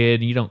 You're a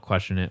kid, you don't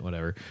question it,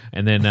 whatever.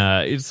 And then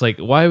it's like,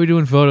 why are we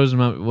doing photos?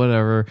 And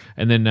whatever.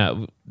 And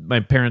then my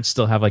parents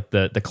still have like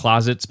the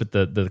closets, but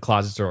the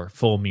closets are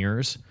full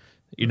mirrors.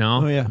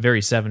 Oh, yeah. Very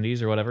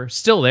 70s or whatever.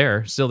 Still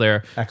there.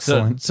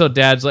 Excellent. So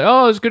dad's like,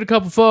 oh, let's get a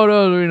couple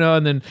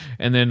photos,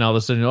 and then all of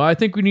a sudden, I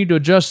think we need to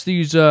adjust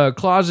these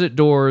closet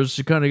doors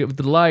to kind of get with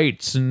the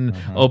lights, and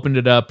opened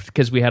it up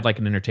because we had like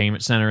an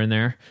entertainment center in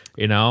there,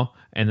 and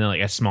then like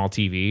a small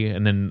TV,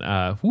 and then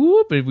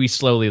we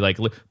slowly like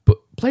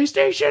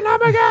PlayStation, oh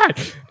my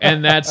god,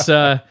 and that's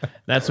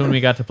when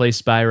we got to play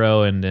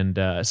Spyro and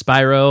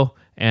Spyro.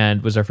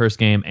 And was our first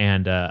game,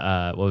 and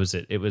what was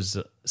it? It was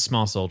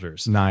Small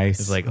Soldiers.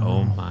 Nice. It's like,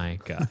 oh my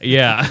god,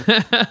 yeah.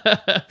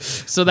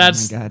 So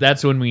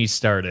that's when we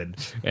started,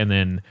 and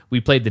then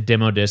we played the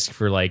demo disc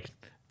for like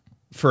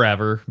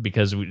forever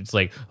because it's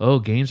like, oh,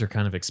 games are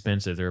kind of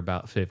expensive. They're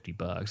about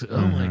 $50. Oh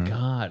my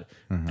god!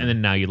 And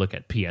then now you look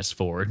at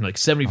PS4 and like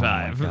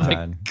 75. Oh my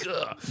Like, God.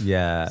 ugh.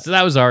 Yeah. So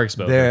that was our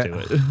exposure to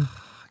it.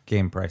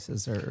 Game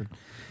prices are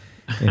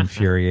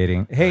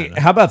infuriating. Hey,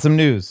 how about some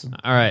news?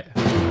 All right.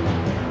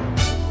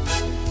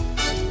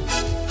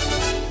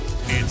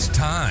 It's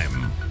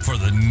time for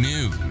the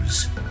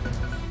news.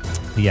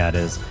 Yeah, it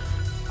is.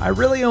 I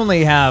really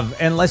only have,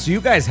 unless you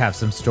guys have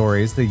some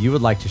stories that you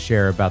would like to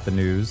share about the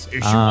news. Issue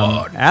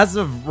one. As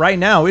of right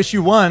now,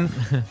 issue one,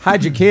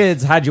 hide your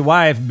kids, hide your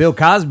wife. Bill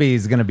Cosby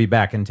is going to be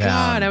back in town.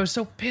 God, I was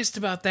so pissed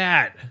about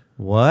that.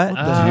 What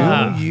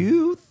do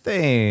you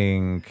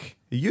think?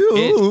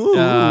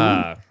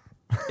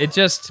 It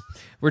just,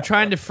 we're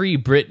trying to free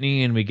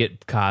Britney and we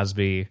get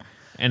Cosby,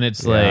 and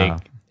it's Yeah.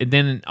 like, and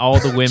then all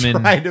the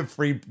women. Try to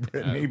free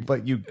Britney,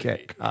 but you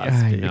get Cosby.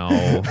 I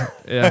know.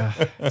 Yeah.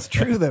 It's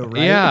true though,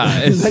 right? Yeah,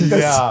 it's- like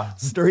those Yeah.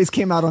 stories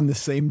came out on the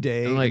same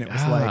day, I'm like, and it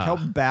was like, how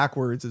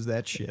backwards is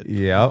that shit?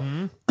 Yep.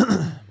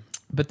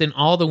 But then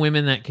all the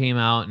women that came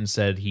out and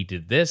said he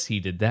did this, he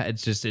did that,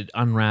 it's just, it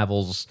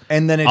unravels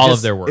And then all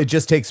of their work. It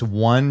just takes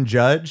one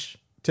judge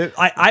to.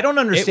 I don't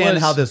understand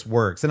was- how this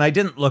works, and I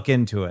didn't look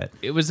into it.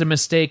 It was a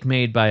mistake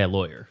made by a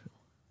lawyer.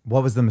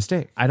 What was the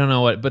mistake? I don't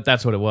know what, but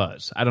that's what it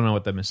was. I don't know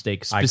what the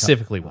mistake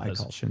specifically I was.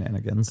 call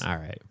shenanigans. All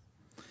right.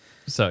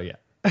 So yeah.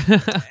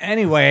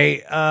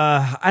 Anyway,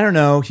 I don't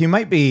know. He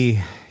might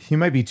be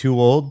too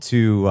old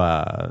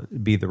to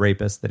be the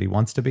rapist that he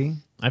wants to be,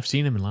 I've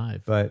seen him in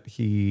live. but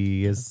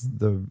he is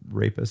the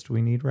rapist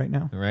we need right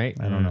now. Right?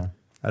 I don't know.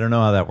 I don't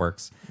know how that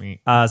works.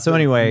 Me- So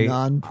anyway,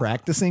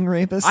 Non-practicing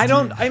rapist.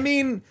 I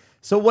mean,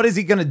 so what is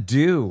he gonna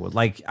do?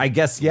 Like, I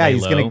guess Lay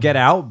he's low. gonna get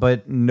out,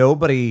 but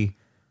nobody.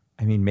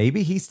 I mean,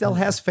 maybe he still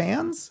has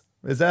fans.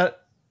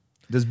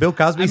 Does Bill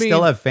Cosby I mean,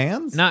 still have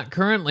fans? Not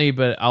currently,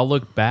 but I'll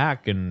look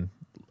back and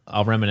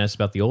I'll reminisce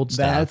about the old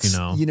stuff, That's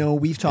you know.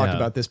 we've talked Yeah.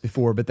 about this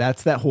before, but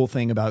that's that whole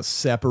thing about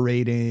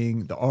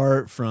separating the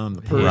art from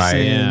the person.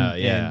 Right. Yeah,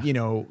 yeah.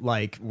 And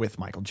like with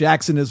Michael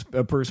Jackson is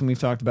a person we've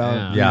talked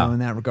about. Yeah. In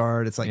that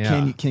regard, it's like,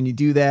 Yeah. can you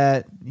do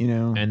that?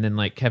 And then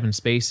like Kevin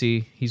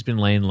Spacey, he's been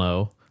laying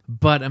low.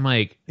 But I'm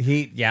like,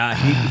 He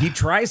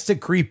tries to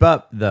creep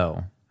up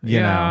though.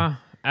 You know.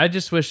 I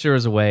just wish there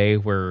was a way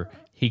where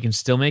He can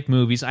still make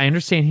movies. I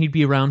understand he'd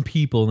be around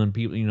people and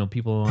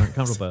people aren't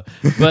comfortable.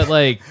 But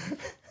like,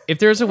 if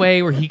there's a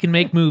way where he can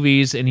make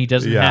movies and he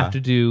doesn't have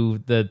to do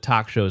the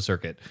talk show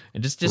circuit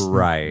and just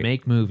Right.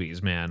 make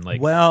movies, man.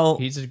 Like, Well,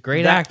 he's a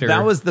great actor.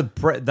 That was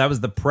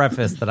the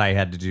preface that I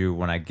had to do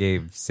when I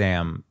gave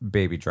Sam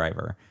Baby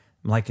Driver.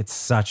 I'm like, it's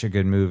such a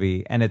good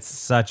movie and it's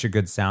such a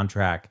good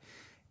soundtrack,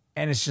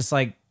 and it's just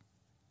like,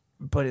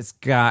 but it's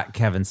got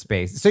Kevin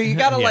Spacey, so you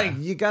gotta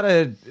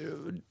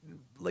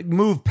like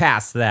move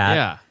past that.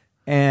 Yeah.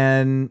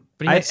 And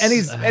But he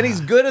had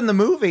he's good in the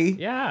movie.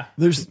 Yeah.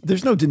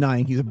 There's no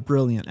denying he's a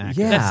brilliant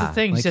actor. Yeah. That's the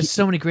thing. Like, He has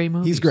so many great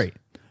movies. He's great,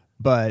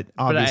 but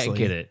But obviously I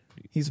get it.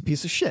 he's a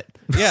piece of shit.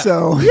 Yeah.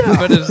 So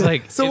But it's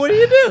like, So what do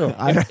you do?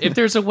 if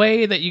there's a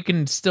way that you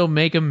can still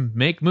make him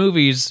make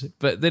movies,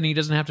 but then he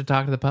doesn't have to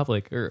talk to the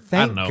public, or I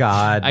Thank don't know.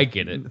 God. I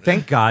get it.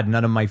 Thank God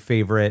none of my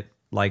favorite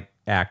like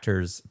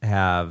actors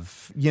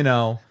have,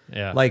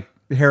 Yeah. like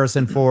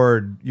Harrison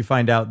Ford, you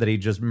find out that he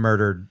just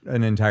murdered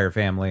an entire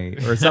family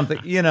or something,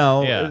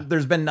 Yeah.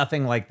 There's been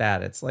nothing like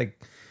that. It's like,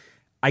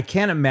 I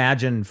can't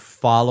imagine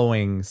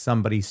following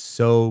somebody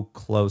so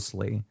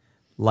closely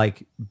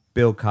like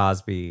Bill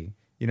Cosby,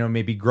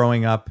 maybe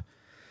growing up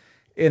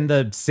in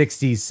the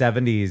 60s,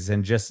 70s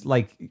and just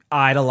like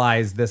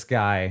idolize this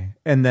guy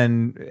and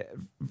then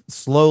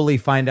slowly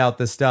find out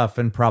this stuff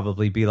and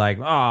probably be like,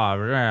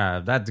 oh,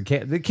 yeah,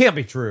 it can't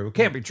be true. It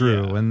can't be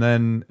true. Yeah. And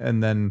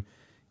then,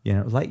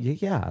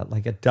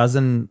 like a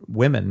dozen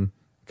women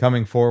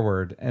coming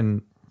forward.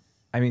 And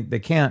I mean, they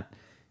can't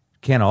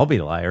all be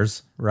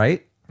liars,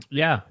 right?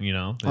 Yeah,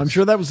 I'm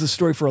sure that was the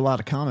story for a lot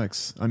of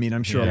comics. I mean,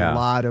 I'm sure Yeah. a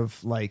lot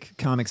of like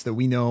comics that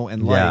we know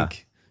and Yeah.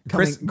 like.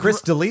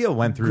 Chris D'Elia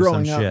went through some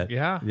growing up. shit.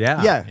 Yeah.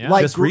 Yeah. Yeah,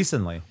 like just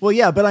recently. Well,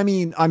 yeah, but I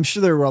mean, I'm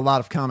sure there were a lot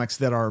of comics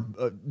that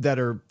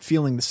are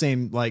feeling the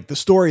same. Like the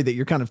story that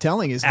you're kind of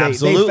telling is they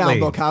Absolutely. found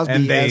Bill Cosby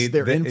And as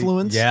their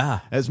influence, yeah.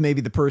 as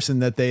maybe the person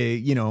that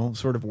they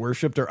sort of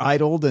worshipped or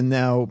idoled, and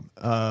now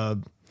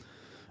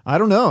I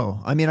don't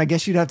know. I mean, I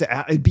guess you'd have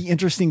to. It'd be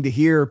interesting to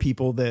hear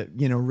people that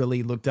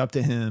really looked up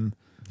to him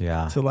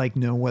Yeah. to like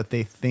know what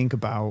they think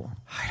about.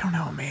 I don't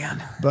know,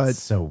 man. But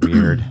It's so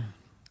weird.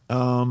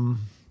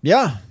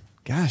 yeah,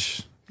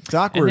 gosh, it's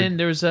awkward. And then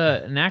there's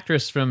an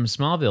actress from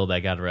Smallville that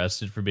got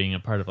arrested for being a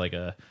part of like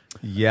a.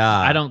 Yeah.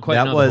 I don't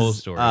quite know the whole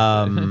story.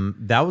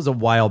 That was a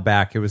while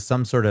back. It was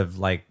some sort of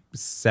like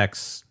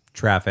sex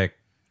traffic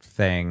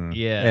thing.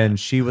 Yeah. And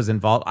she was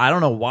involved. I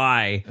don't know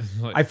why.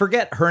 I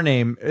forget her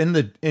name. In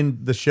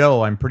the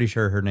show, I'm pretty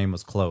sure her name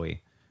was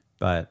Chloe.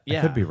 But I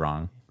Yeah. could be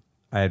wrong.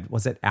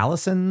 Was it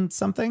Allison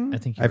something? I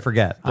think I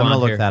forget. I'm blonde gonna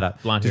look hair- that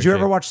up. blonde Did hair you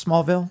ever chick. watch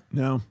Smallville?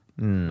 No,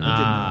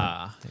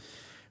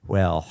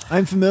 Well,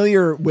 I'm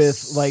familiar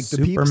with like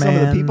some of the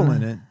Superman. people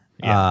in it.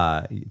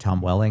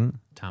 Tom Welling,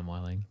 Tom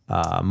Welling.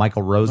 Michael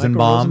Michael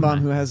Rosenbaum, Rosenbaum,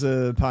 who has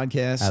a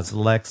podcast. as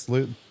Lex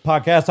Luthor.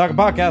 Podcast, talking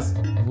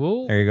podcast.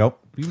 Whoa. There you go.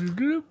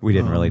 We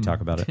didn't really talk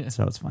about it,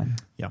 so it's fine.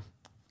 yeah.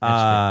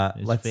 fair.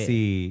 It's Let's fair.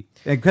 see,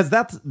 because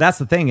that's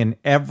the thing. In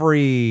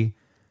every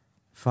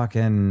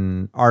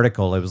fucking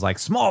article, it was like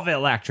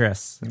Smallville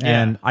actress,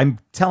 and I'm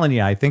telling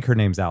you, I think her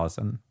name's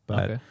Allison,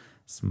 but Okay.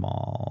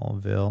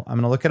 Smallville. I'm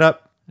gonna look it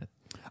up.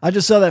 I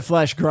just saw that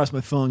flash across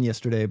my phone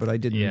yesterday, but I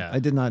didn't. Yeah. I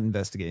did not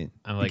investigate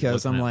I'm, like,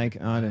 because looking I'm at like,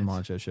 oh, I didn't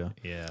watch that show.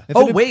 Yeah. If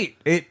Oh it- wait,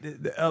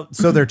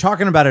 so they're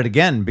talking about it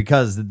again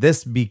because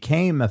this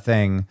became a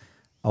thing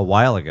a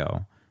while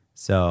ago.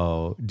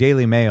 So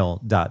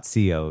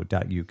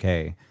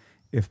dailymail.co.uk.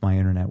 If my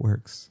internet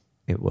works,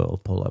 it will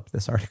pull up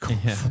this article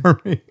for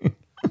me.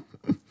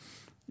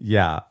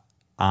 Yeah,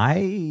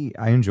 I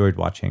enjoyed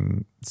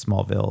watching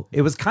Smallville.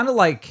 It was kind of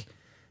like,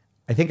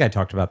 I think I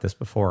talked about this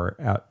before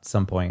at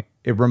some point.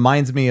 It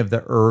reminds me of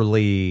the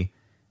early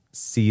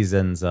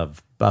seasons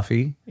of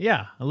Buffy.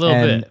 Yeah, a little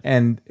and, bit.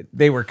 And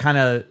they were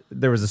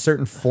there was a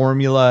certain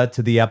formula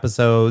to the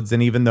episodes.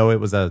 And even though it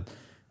was a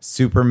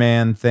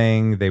Superman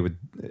thing,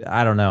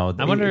 I don't know.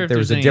 I wonder if there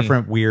was there's a any-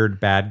 different weird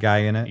bad guy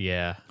in it.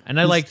 Yeah, and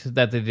I liked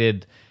that they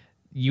did.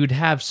 You'd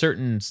have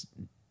certain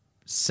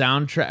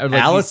soundtrack. Like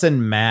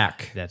Allison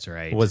Mack. That's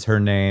right. Was her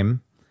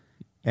name.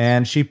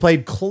 And she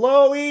played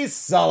Chloe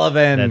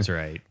Sullivan. That's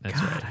right.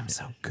 That's right. I'm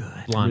so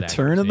good. Blonde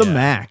Return actress, of the yeah.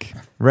 Mac.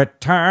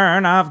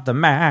 Return of the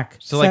Mac.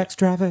 So, like, Sex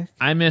traffic.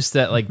 I miss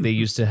that. Like they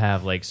used to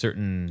have like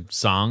certain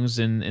songs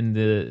in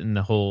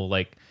the whole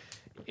like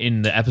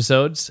in the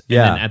episodes.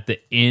 Yeah. And then at the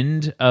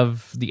end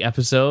of the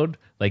episode,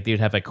 like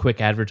they'd have a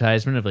quick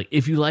advertisement of like,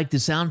 if you like the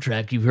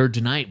soundtrack you've heard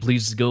tonight,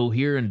 please go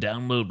here and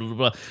download. Blah, blah,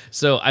 blah.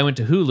 So I went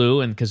to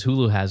Hulu, and because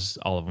Hulu has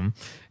all of them,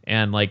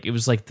 and like it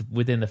was like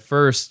within the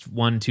first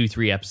 1, 2,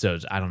 3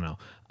 episodes, I don't know,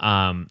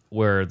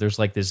 where there's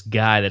like this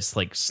guy that's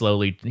like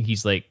slowly,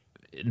 he's like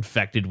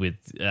infected with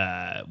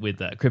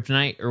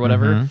kryptonite or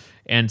whatever,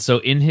 and so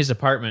in his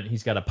apartment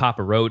he's got a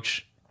Papa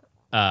Roach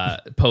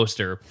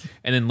poster,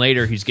 and then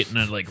later he's getting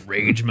into like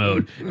rage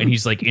mode, and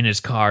he's like in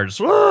his car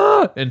just,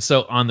 "Ah!" And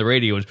so on the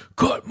radio is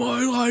cut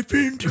my life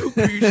into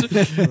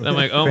pieces. And I'm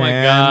like, oh my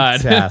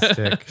god.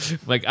 Fantastic.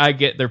 Like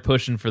they're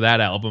pushing for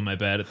that album, I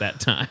bet, at that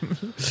time.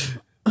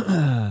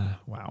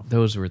 Wow.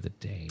 Those were the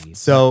days.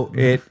 So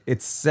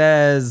it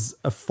says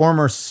a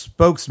former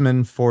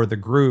spokesman for the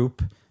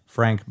group,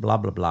 Frank blah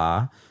blah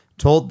blah,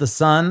 told The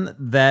Sun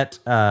that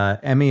the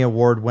Emmy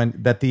Award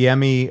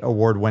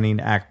winning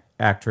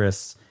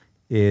actress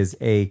is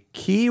a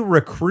key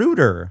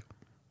recruiter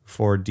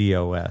for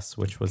DOS,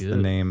 which was the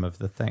name of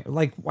the thing.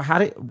 Like,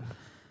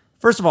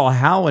 first of all,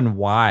 how and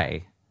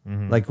why?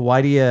 Like,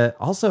 why do you?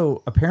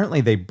 Also, apparently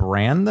they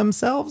brand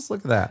themselves. Look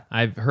at that.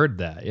 I've heard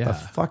that. Yeah. The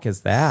fuck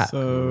is that?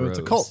 So it's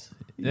a Gross. cult.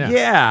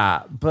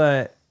 Yeah.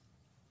 But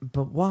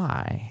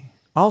why?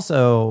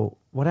 Also,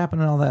 what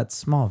happened to all that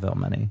Smallville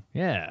money?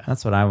 Yeah.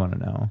 That's what I want to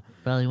know.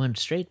 Well, he went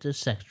straight to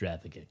sex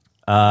trafficking.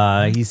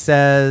 He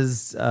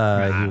says he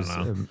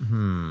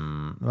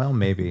was. Well,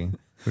 maybe.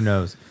 Who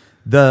knows?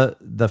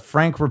 The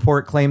Frank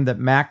report claimed that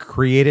Mac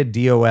created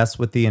DOS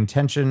with the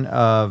intention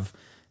of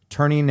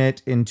turning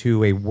it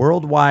into a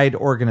worldwide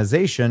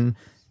organization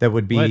that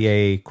would be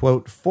a,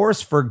 quote,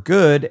 force for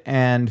good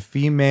and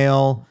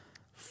female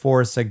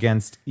force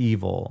against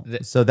evil.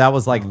 So that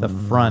was like the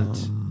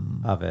front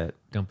of it.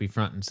 Don't be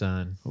fronting,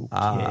 son.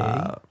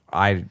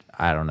 I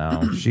don't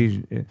know.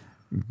 She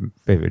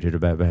baby did a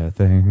bad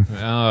thing.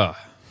 Oh,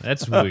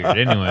 that's weird.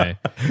 Anyway,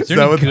 is Is there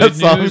that any what good that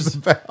song's news?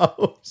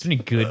 about? Is there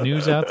any good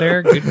news out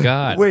there? Good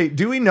God. Wait,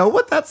 do we know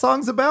what that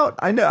song's about?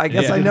 I know. I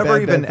guess Yeah. I never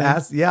Bad even thing?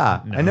 asked.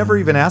 Yeah, I never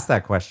even asked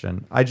that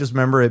question. I just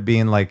remember it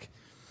being like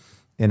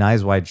in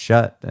Eyes Wide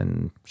Shut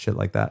and shit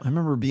like that. I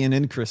remember being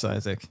in Chris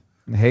Isaac.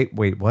 Hey,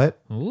 wait, what?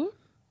 What?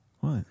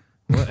 What?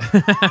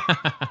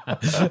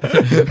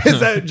 Is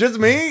that just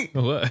me?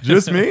 What?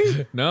 Just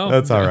me? No.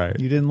 That's all right.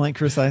 You didn't like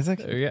Chris Isaac?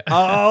 Yeah.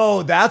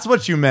 Oh, that's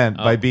what you meant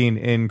by being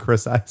in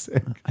Chris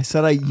Isaac. I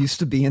said I used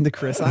to be into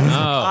Chris Isaac.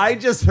 Oh. I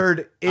just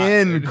heard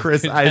in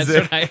Chris That's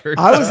Isaac. what I heard.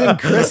 I was in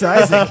Chris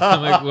Isaac.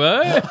 I'm like,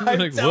 what? I'm I'm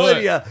like,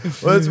 telling what? you.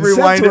 Let's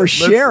rewind it. we're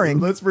sharing.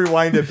 Let's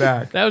rewind it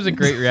back. That was a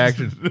great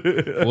reaction.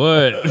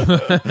 What?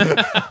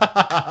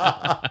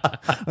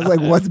 I was like,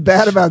 what's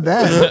bad about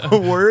that?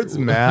 Words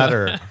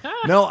matter.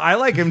 No, I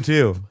like him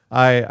too.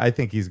 I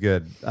think he's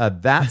good.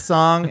 That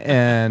song,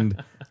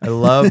 and I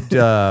loved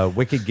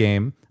Wicked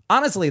Game.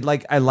 Honestly,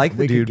 like I like the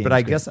Wicked dude, but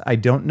I Game's good. guess I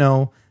don't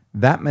know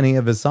that many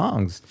of his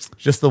songs.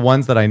 Just the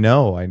ones that I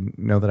know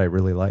that I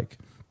really like.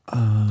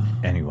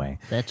 Anyway,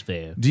 That's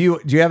fair. do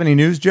you have any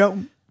news, Joe?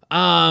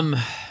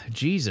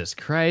 Jesus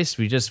Christ.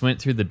 We just went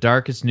through the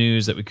darkest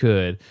news that we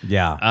could.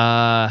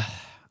 Yeah.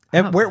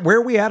 And where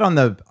are we at on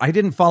the? I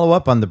didn't follow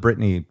up on the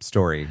Britney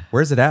story.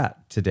 Where's it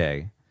at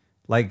today?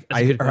 Like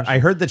a good question. I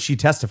heard that she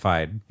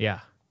testified. Yeah.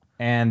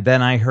 And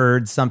then I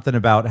heard something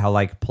about how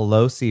like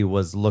Pelosi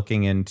was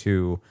looking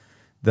into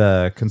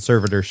the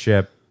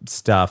conservatorship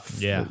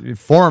stuff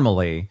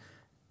formally.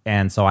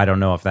 And so I don't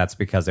know if that's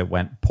because it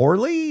went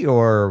poorly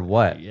or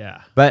what.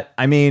 Yeah. But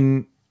I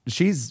mean,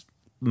 she's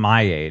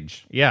my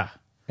age. Yeah.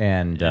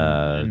 And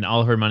And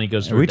all her money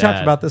goes to her we talked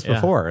dad. about this Yeah.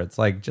 before. It's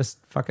like, just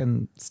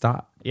fucking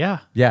stop. Yeah.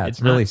 Yeah,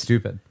 it's really nuts.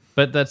 stupid.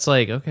 But that's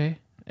like, okay.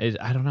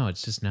 I don't know.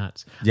 It's just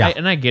nuts. Yeah.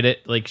 And I get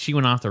it. Like, she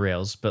went off the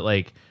rails, but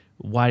like,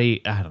 why do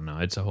you, I don't know.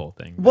 It's a whole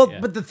thing. Well, yeah.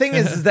 but the thing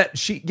is that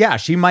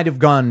she might have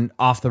gone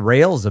off the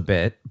rails a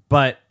bit,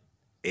 but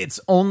it's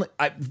only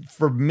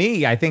for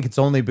me. I think it's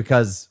only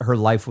because her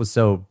life was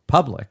so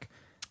public.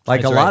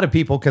 Like That's a lot right. of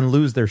people can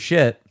lose their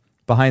shit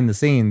behind the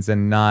scenes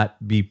and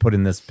not be put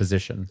in this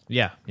position.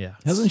 yeah. Yeah.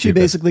 Hasn't she Stupid.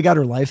 basically got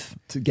her life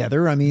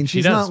together? I mean,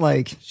 she's does. not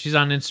like. She's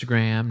on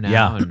Instagram now.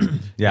 Yeah. And,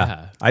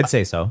 Yeah, I'd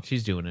say so.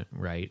 She's doing it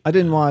right. I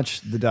didn't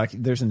watch the doc.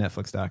 There's a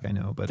Netflix doc, I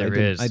know, but There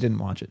is. I didn't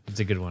watch it. It's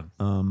a good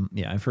one.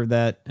 Yeah, I've heard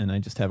that, and I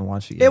just haven't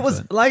watched it yet. It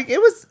was but- like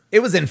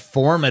it was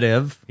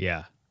informative,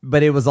 Yeah.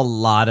 but it was a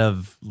lot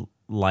of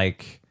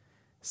like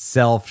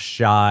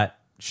self-shot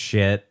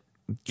shit.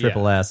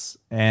 Triple Yeah. S,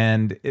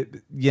 and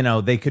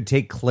they could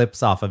take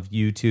clips off of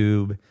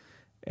YouTube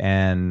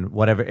and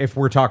whatever. If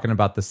we're talking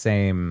about the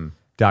same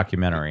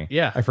documentary,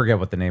 Yeah. I forget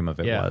what the name of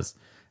it Yeah. was.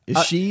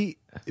 was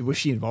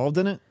she involved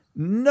in it?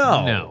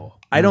 No,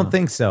 I don't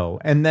think so.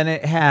 And then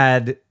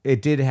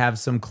it did have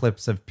some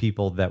clips of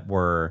people that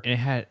were And it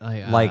had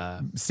like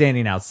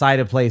standing outside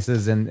of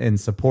places in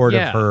support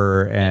Yeah. of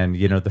her, and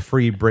the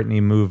Free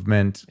Britney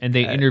movement. and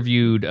they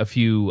interviewed a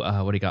few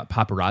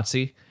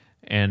paparazzi,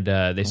 and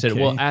they said,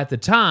 well, at the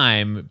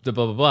time, the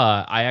blah blah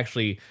blah, I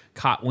actually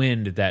caught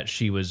wind that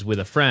she was with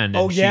a friend,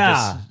 and Oh, she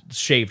yeah. just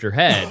shaved her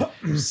head.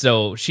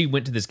 So she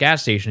went to this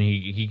gas station.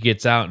 He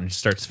gets out and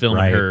starts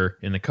filming Right. her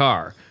in the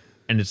car,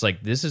 and it's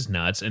like, this is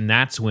nuts. And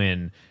that's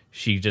when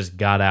she just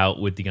got out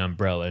with the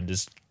umbrella and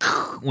just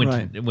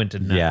went to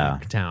Yeah.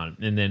 town.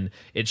 And then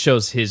it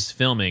shows his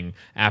filming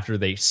after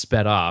they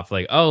sped off,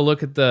 like, oh,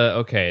 look at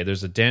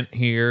there's a dent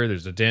here,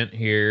 there's a dent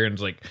here, and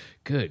it's like,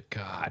 good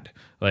God,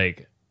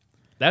 like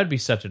that would be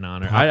such an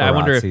honor. I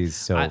wonder if Paparazzi's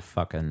so I-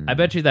 fucking. I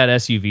bet you that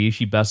SUV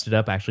she busted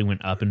up actually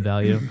went up in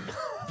value.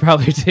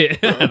 Probably did.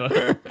 I don't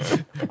know.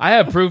 I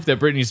have proof that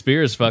Britney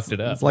Spears fucked it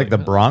up. It's like the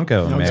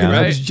Bronco, I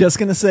man. was just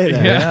gonna say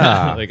that.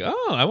 Yeah. like,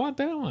 oh, I want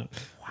that one.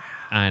 Wow.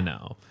 I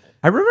know.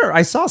 I remember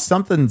I saw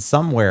something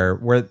somewhere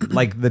where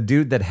like the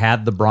dude that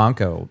had the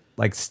Bronco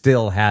like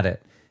still had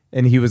it,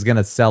 and he was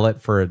gonna sell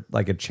it for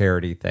like a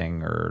charity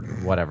thing or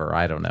whatever.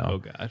 I don't know. Oh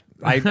God.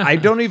 I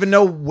don't even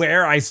know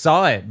where I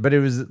saw it, but it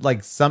was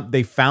like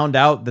they found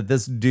out that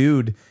this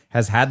dude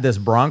has had this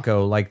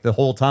Bronco like the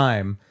whole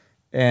time,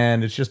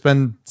 and it's just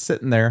been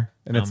sitting there,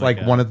 and it's my like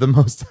God. one of the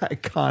most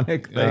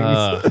iconic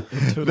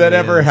things that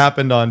ever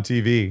happened on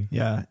TV.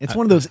 Yeah, it's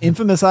one of those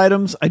infamous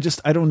items. I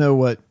don't know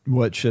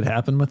what should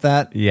happen with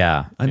that.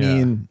 Yeah. I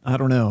mean, I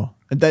don't know.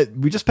 That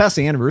we just passed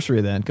the anniversary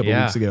of that a couple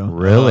Yeah. weeks ago.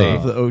 Really?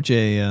 Of the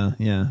OJ,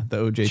 the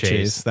OJ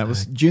chase. That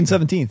was June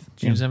 17th.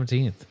 June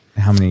 17th.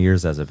 How many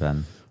years has it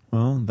been?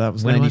 Well, that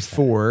was When was that?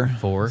 94.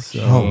 4.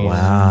 Oh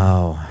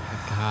wow.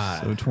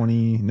 God. So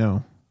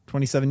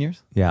 27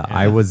 years. Yeah,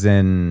 I was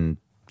in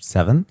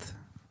 7th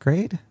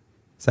grade.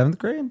 7th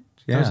grade?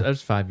 Yeah. I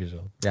was 5 years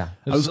old. Yeah.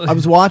 I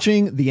was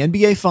watching the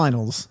NBA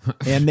Finals,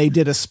 and they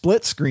did a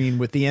split screen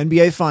with the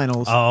NBA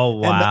Finals. Oh,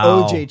 wow. And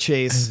the OJ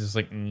chase. Just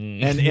like,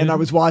 And I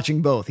was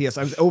watching both. Yes,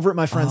 I was over at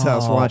my friend's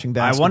house watching I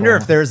basketball. wonder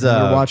if there's and a-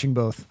 You're watching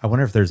both. I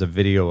wonder if there's a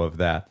video of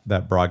that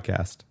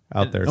broadcast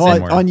out there Oh,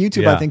 somewhere. on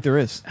YouTube, Yeah. I think there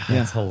is. Yeah.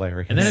 That's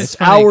hilarious. And then It's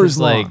funny 'cause, hours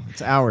long. like,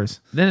 It's hours.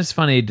 then it's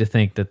funny to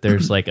think that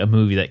there's like a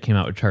movie that came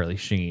out with Charlie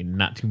Sheen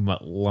not too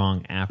much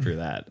long after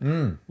that,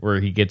 where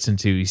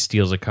he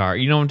steals a car.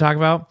 You know what I'm talking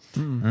about?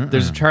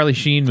 There's a Charlie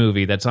Sheen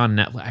movie that's on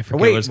Netflix. I forget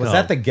what Wait, it's was called.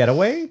 that The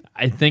Getaway?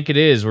 I think it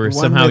is where The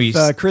one somehow with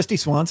he's Christy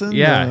Swanson.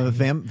 Yeah.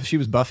 She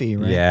was Buffy,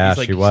 right? Yeah, he's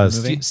like, she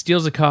was.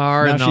 steals a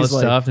car Now and all she's this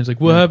like- stuff. And he's like,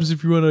 "What happens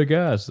if you run out of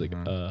gas?" Like,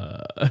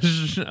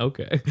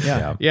 okay,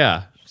 Yeah.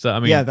 yeah. So I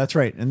mean, Yeah, that's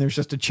right. And there's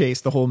just a chase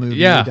the whole movie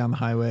Yeah. down the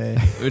highway.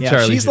 With Yeah,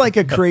 Charlie she's Sheen. like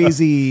a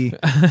crazy.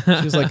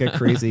 She's like a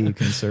crazy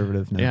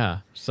conservative now. yeah.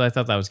 So I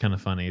thought that was kind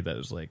of funny. That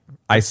was like,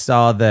 I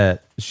saw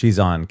that she's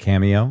on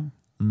Cameo,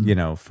 you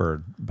know,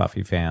 for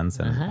Buffy fans,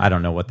 and I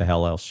don't know what the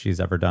hell else she's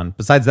ever done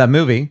besides that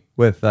movie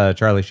with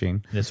Charlie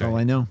Sheen. that's That's all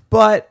I know.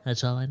 But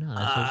That's all I know.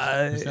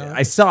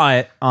 I saw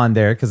it on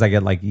there because I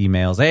get like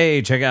emails.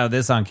 Hey, check out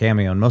this on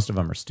Cameo, and most of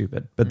them are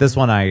stupid. But this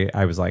one,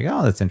 I was like,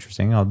 oh, that's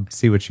interesting. I'll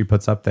see what she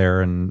puts up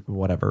there and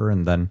whatever.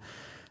 And then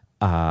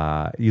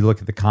you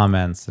look at the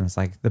comments, and it's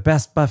like the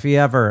best Buffy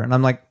ever, and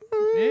I'm like,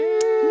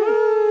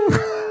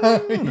 are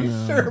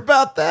you sure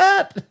about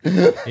that?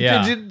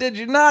 Yeah. Did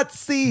you not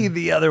see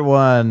the other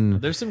one?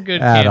 There's some good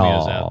at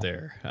cameos all? out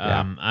there.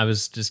 Yeah. I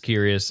was just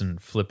curious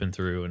and flipping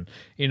through, and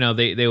you know,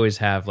 they always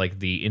have like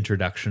the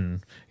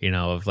introduction, you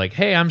know, of like,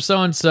 hey, I'm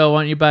so and so.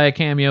 Why don't you buy a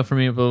cameo for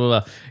me? Blah blah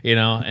blah. You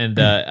know, and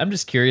I'm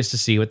just curious to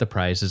see what the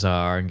prices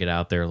are and get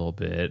out there a little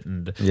bit.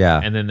 And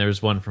Yeah. and then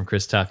there's one from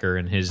Chris Tucker,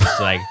 and his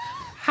just like,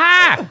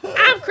 hi,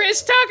 I'm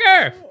Chris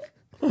Tucker.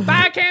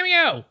 Buy a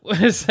cameo.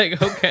 It's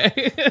like,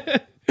 okay.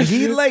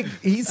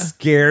 He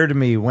scared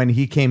me when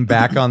he came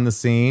back on the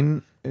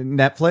scene.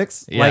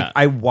 Netflix. Yeah. Like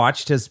I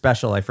watched his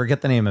special. I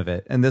forget the name of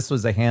it, and this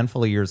was a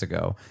handful of years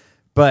ago.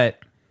 But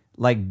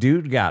like,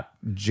 dude got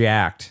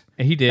jacked.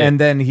 He did. And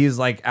then he's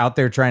like out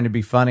there trying to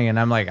be funny, and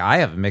I'm like, I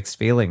have mixed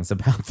feelings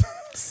about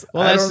this.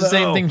 Well, I that's don't the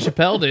same know. thing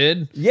Chappelle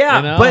did. Yeah,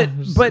 you know?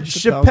 but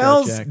Chappelle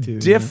got jacked Chappelle's too, yeah.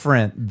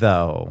 different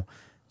though.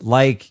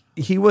 Like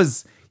he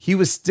was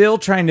still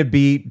trying to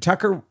be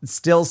Tucker.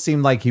 Still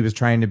seemed like he was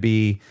trying to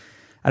be.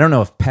 I don't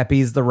know if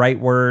peppy's the right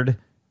word,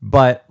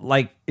 but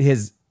like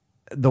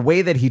the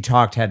way that he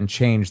talked hadn't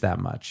changed that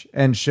much.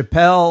 And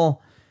Chappelle,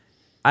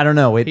 I don't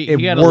know. It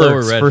got a lower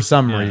works reg- for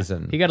some yeah.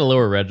 reason. He got a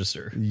lower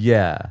register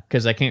Yeah.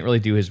 because I can't really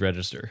do his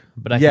register,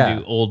 but I Yeah. can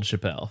do old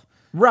Chappelle.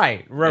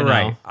 Right. You know?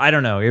 Right. I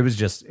don't know. It was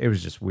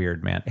just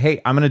weird, man.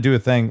 Hey, I'm gonna do a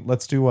thing.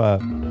 Let's do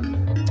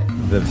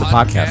the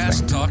podcast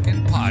thing.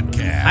 Talking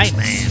podcast.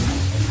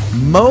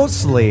 man.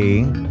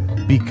 Mostly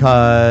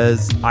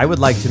because I would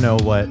like to know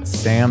what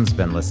Sam's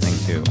been listening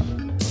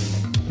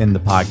to in the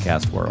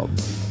podcast world.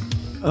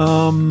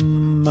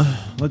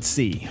 Let's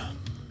see.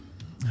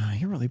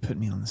 You're really putting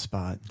me on the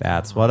spot.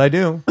 That's what I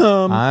do.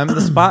 I'm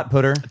the spot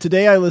putter.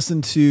 Today I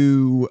listened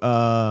to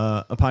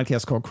a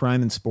podcast called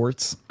Crime and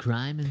Sports.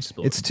 Crime and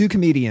sports. It's two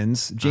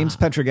comedians, James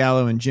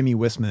Petrogallo and Jimmy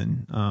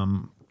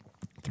Wisman,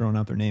 throwing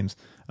out their names.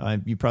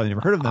 You probably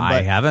never heard of them. I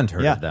but haven't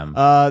heard yeah, of them.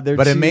 they're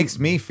But it two- makes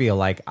me feel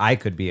like I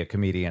could be a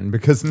comedian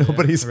because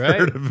nobody's right.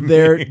 heard of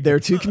me. They're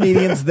two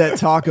comedians that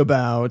talk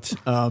about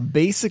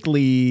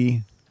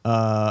basically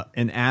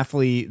an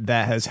athlete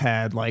that has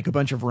had like a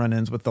bunch of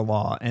run-ins with the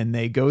law, and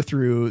they go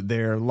through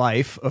their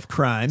life of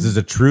crime. This is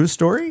a true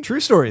story? True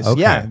stories. Okay.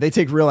 Yeah, they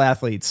take real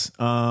athletes,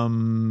 you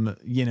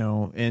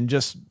know, and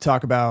just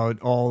talk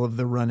about all of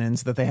the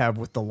run-ins that they have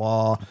with the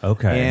law.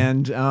 Okay.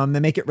 And they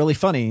make it really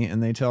funny,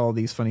 and they tell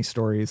these funny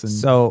stories. And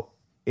So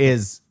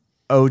is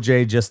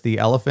OJ just the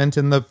elephant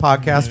in the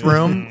podcast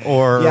room?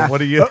 Or yeah, what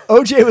do you...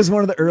 OJ was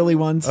one of the early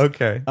ones.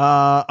 Okay.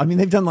 I mean,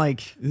 they've done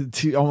like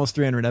almost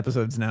 300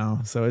 episodes now,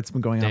 so it's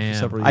been going on Damn. for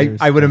several I, years.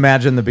 I would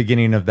imagine the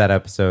beginning of that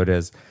episode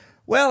is,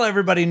 well,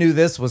 everybody knew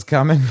this was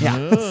coming. Yeah,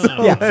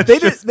 they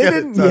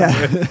didn't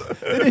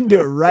do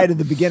it right at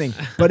the beginning,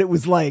 but it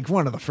was like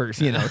one of the first,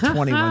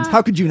 20 ones.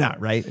 How could you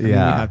not, right? I mean,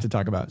 Yeah. we have to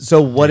talk about it. So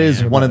what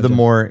is one of the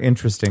more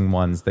interesting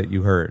ones that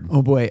you heard?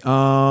 Oh boy.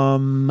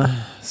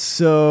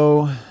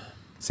 So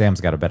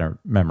Sam's got a better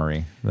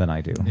memory than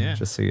I do. Yeah.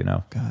 Just so you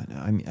know. God,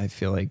 I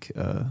feel like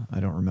I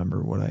don't remember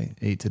what I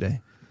ate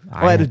today.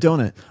 I had a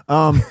donut.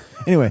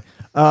 Anyway,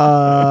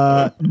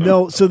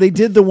 no. So they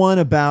did the one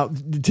about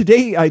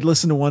today. I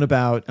listened to one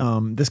about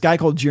this guy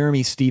called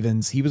Jeremy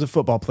Stevens. He was a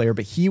football player,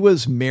 but he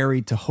was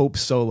married to Hope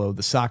Solo,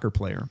 the soccer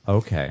player.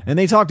 Okay. And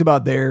they talked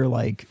about their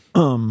life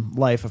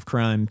of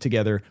crime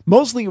together.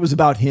 Mostly it was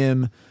about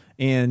him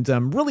and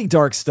really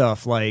dark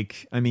stuff.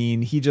 Like, I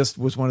mean, he just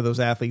was one of those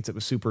athletes that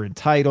was super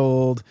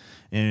entitled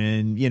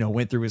and,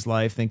 went through his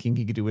life thinking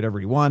he could do whatever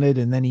he wanted.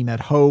 And then he met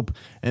Hope,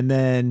 and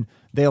then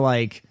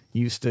they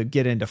used to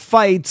get into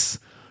fights,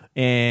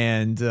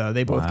 and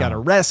they both got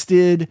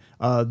arrested.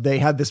 They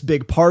had this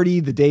big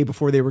party the day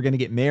before they were going to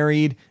get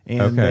married,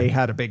 and they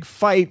had a big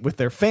fight with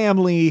their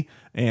family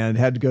and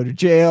had to go to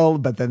jail,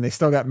 but then they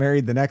still got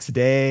married the next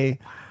day.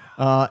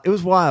 It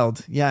was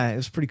wild. Yeah, it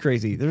was pretty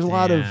crazy. There's a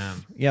lot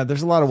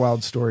of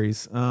wild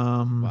stories.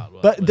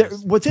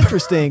 What's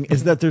interesting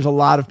is that there's a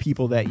lot of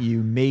people that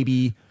you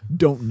maybe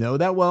don't know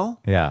that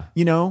well. Yeah.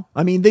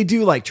 I mean, they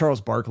do like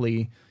Charles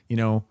Barkley,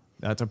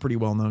 that's a pretty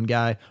well-known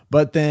guy,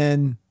 but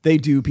then they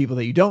do people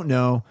that you don't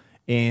know,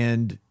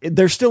 and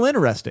they're still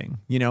interesting,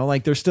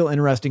 there's still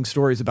interesting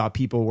stories about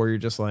people where you're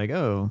just like,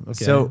 oh,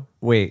 okay. So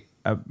wait,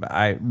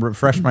 I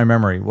refreshed my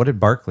memory. What did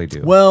Barkley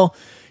do? Well,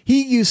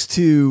 he used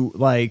to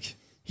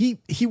he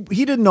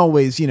didn't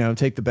always,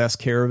 take the best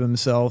care of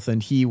himself,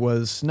 and he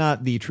was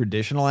not the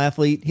traditional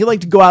athlete. He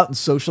liked to go out and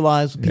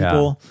socialize with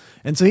people.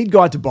 And so he'd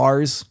go out to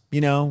bars,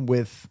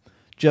 with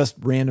just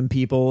random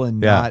people and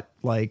not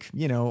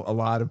a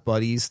lot of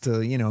buddies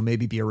to,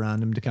 maybe be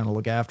around him to kind of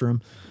look after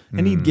him.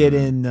 And he'd get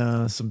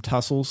in some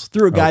tussles.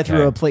 Threw a guy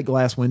through a plate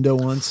glass window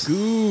once.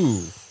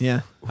 Ooh.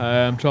 Yeah.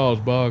 Hi, I'm Charles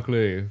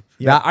Barkley.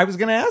 Yeah, I was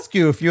going to ask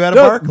you if you had a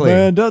Barkley.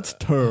 Man, that's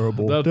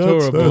terrible. That's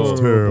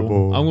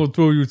terrible. I'm going to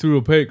throw you through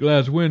a plate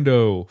glass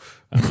window.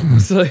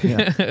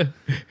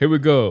 Here we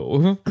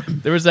go.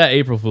 There was that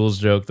April Fool's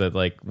joke that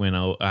I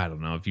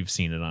don't know if you've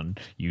seen it on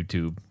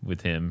YouTube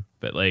with him,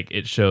 but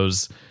it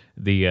shows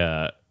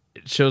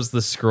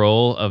the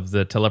scroll of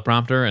the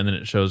teleprompter, and then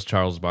it shows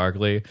Charles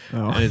Barkley,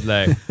 and it's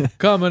like,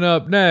 coming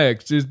up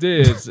next is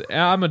this.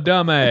 I'm a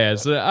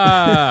dumbass.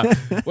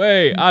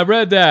 Wait, I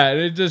read that,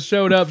 and it just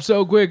showed up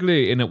so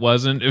quickly, and it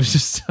wasn't. It was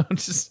just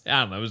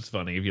I don't know. It was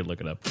funny if you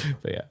look it up.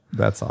 But yeah,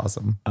 that's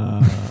awesome.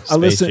 I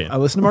listened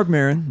to Mark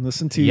Maron.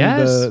 Listen to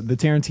the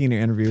Tarantino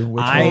interview.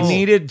 Which I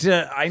needed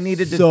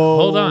to. So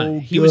hold on.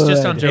 He was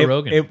just on Joe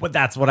Rogan.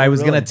 That's what I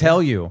was going to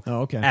tell you.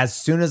 Oh, okay. As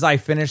soon as I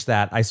finished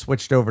that, I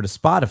switched over to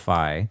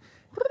Spotify.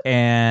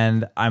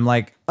 And I'm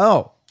like,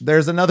 oh,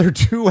 there's another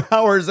 2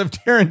 hours of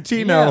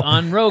Tarantino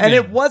on Rogan. And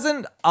it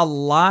wasn't a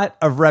lot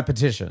of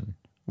repetition,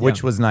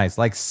 which was nice.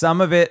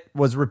 Some of it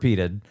was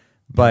repeated,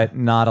 but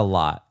not a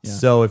lot. Yeah.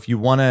 So if you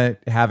want to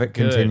have it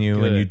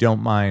continue and you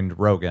don't mind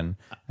Rogan,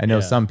 I know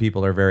some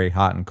people are very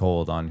hot and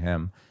cold on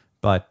him,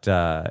 but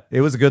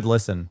it was a good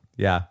listen.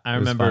 Yeah, I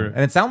remember.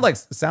 And it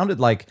sounded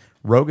like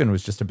Rogan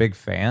was just a big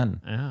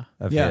fan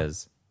of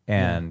his.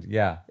 And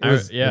it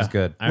was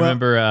good. I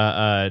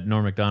remember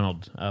Norm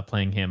Macdonald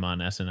playing him on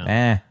SNL.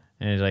 And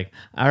he's like,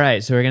 all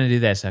right, so we're going to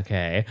do this,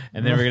 okay?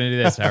 And then we're going to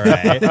do this, all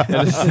right?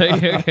 And it's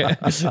like,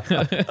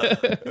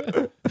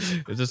 okay.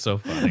 It's just so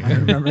funny. I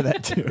remember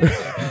that too.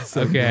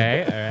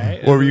 Okay, all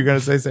right. What were you going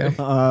to say,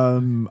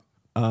 Sam?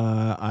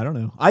 I don't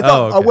know. I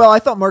thought, I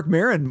thought Mark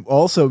Maron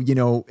also,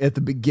 at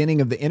the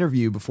beginning of the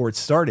interview before it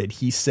started,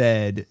 he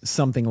said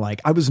something like,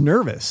 I was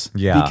nervous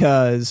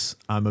because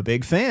I'm a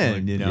big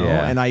fan,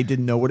 and I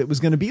didn't know what it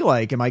was going to be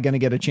like. Am I going to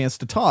get a chance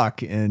to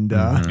talk? And,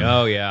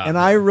 and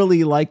I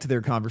really liked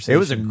their conversation. It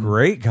was a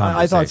great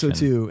conversation. I thought so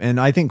too. And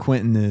I think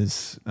Quentin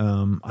is, I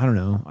don't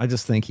know. I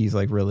just think he's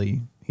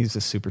he's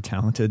just super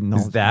talented and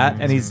all that.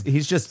 And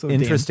he's just so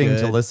interesting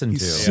to listen to.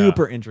 He's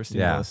super interesting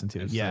to listen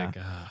to. It's yeah.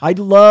 I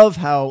love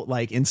how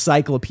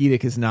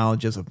encyclopedic his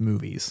knowledge is of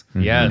movies.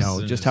 Yes.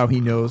 Just how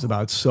he knows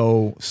about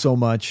so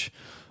much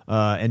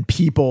and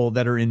people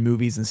that are in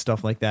movies and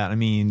stuff like that. I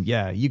mean,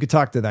 you could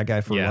talk to that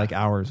guy for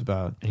hours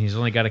about. And he's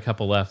only got a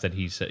couple left that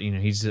he said,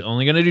 he's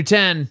only going to do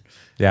 10.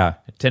 Yeah.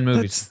 10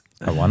 movies.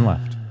 One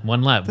left.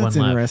 One left. That's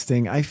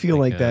interesting. I feel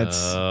like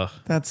that's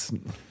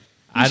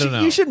I don't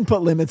know. You shouldn't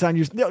put limits on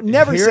your.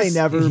 Never say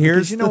never.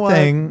 Here's the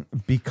thing,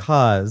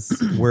 because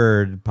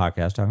we're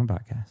podcast talking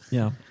podcast.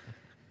 Yeah.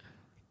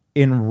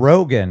 In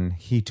Rogan,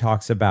 he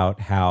talks about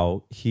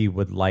how he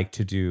would like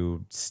to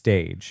do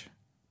stage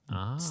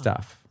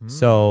stuff.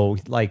 So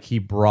he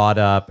brought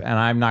up, and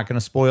I'm not going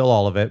to spoil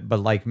all of it,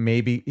 but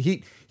maybe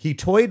he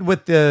toyed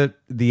with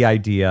the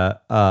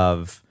idea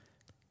of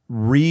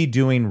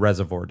redoing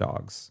Reservoir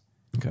Dogs.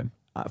 Okay.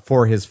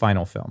 For his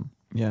final film.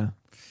 Yeah.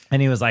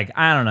 And he was like,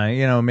 I don't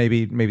know,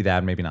 maybe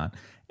that, maybe not.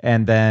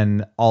 And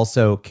then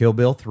also Kill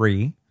Bill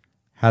 3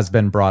 has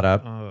been brought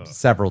up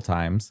several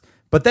times.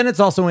 But then it's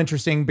also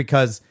interesting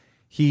because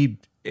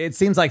it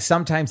seems like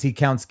sometimes he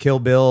counts Kill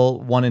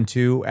Bill 1 and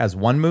 2 as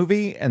one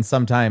movie and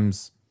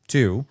sometimes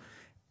two.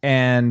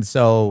 And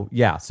so,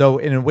 so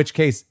in which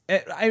case,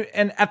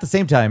 and at the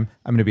same time,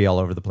 I'm going to be all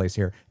over the place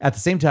here. At the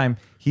same time,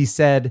 he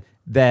said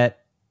that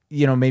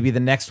maybe the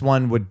next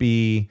one would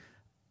be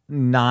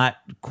not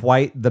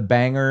quite the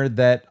banger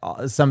that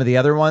some of the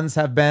other ones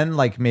have been.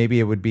 Like maybe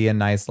it would be a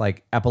nice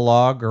like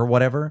epilogue or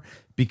whatever,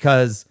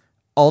 because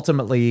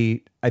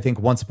ultimately I think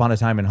Once Upon a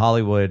Time in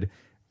Hollywood,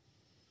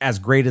 as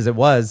great as it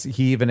was,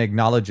 he even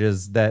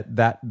acknowledges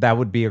that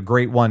would be a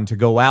great one to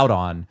go out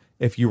on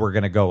if you were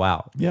going to go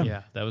out.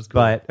 Yeah, that was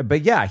cool.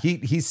 But yeah,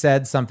 he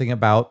said something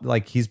about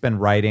like he's been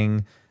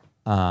writing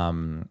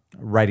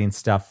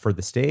stuff for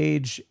the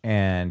stage,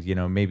 and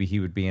maybe he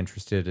would be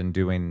interested in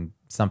doing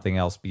something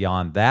else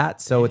beyond that.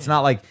 So it's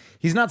not like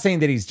he's not saying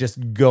that he's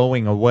just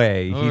going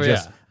away. He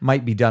just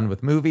might be done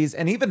with movies.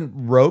 And even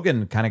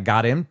Rogan kind of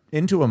got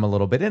into him a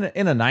little bit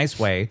in a nice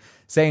way,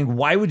 saying,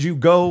 why would you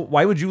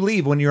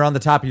leave when you're on the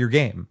top of your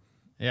game?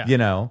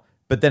 Yeah.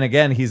 But then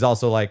again, he's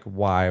also like,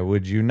 why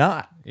would you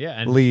not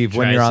and leave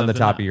when try you're on the something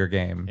top out. of your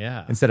game?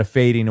 Yeah. Instead of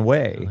fading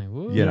away, Like,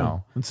 woo.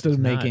 Instead of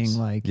Nuts. making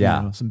like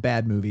some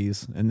bad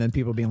movies, and then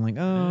people being like,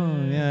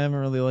 "Oh, yeah, I haven't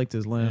really liked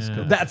his last."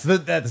 couple." That's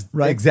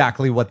Right.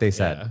 exactly what they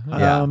said.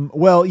 Yeah.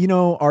 Well,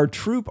 our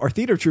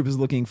theater troupe is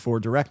looking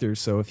for directors,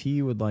 so if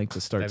he would like to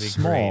start That'd be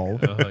small,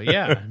 great.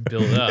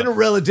 Build up. In a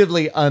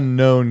relatively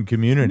unknown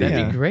community. That'd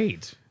Yeah. be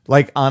great.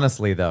 Like,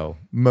 honestly, though,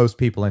 most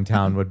people in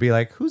town would be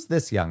like, who's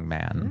this young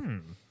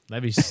man?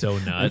 That'd be so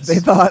nuts. they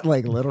thought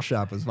like Little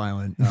Shop was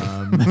violent.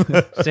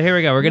 So here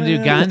we go. We're gonna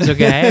do guns,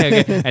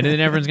 okay? And then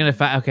everyone's gonna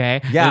fight,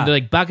 okay? Yeah. And do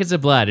like buckets of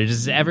blood. It's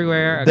just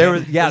everywhere. Okay? There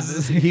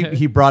was,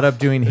 he brought up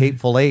doing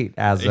Hateful Eight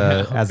as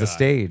a Yeah, a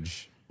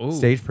stage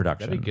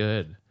production. That'd be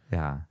good.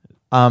 Yeah.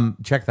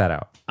 Check that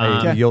out.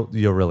 Okay.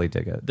 You'll really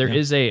dig it. There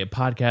is a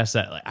podcast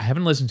that I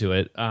haven't listened to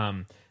it,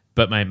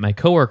 but my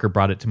coworker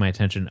brought it to my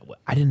attention.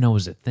 I didn't know it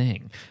was a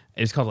thing.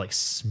 It's called like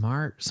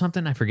Smart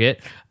something. I forget.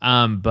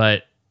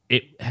 But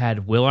it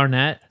had Will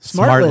Arnett.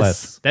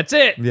 Smartless. That's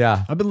it.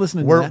 Yeah. I've been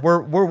listening. We're to that.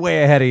 we're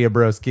way ahead of you,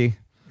 broski.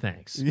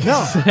 Thanks.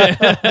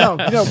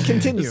 No,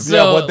 continue.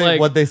 So,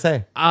 What'd they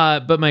say?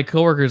 But my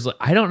coworker's like,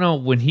 I don't know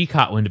when he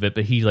caught wind of it,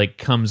 but he like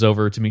comes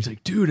over to me. He's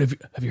like, dude,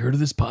 have you heard of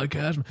this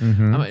podcast?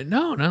 I'm like,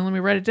 no, let me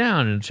write it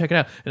down and check it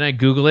out. And I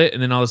Google it,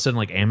 and then all of a sudden,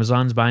 like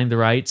Amazon's buying the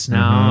rights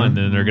now, and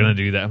then they're gonna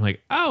do that. I'm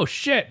like, oh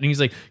shit. And he's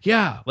like,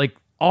 yeah, like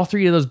all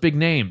three of those big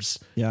names.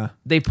 Yeah.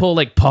 They pull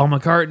like Paul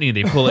McCartney.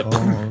 They pull it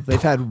Oh,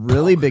 they've had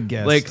really big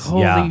guests. like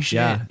holy Yeah. shit.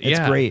 Yeah, it's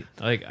great.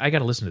 Like I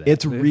gotta listen to that.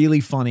 It's really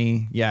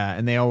funny. Yeah,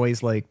 and they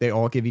always they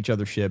all give each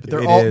other shit, but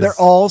It they're is.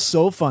 all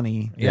so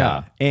funny.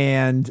 Yeah.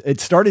 And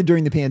it started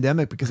during the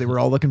pandemic because they were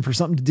all looking for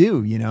something to do,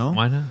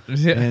 Why not?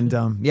 And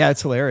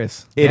it's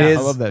hilarious. It Yeah, is.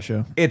 I love that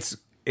show. It's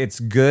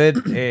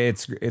good.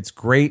 It's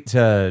great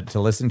to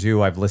listen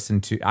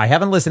to. I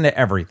haven't listened to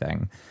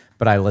everything,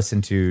 but I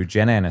listened to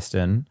Jen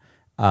Aniston,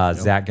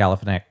 Zach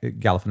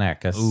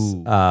Galifianakis.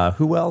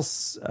 Who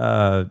else?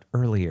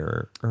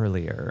 Earlier.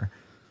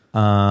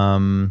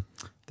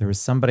 There was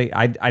somebody.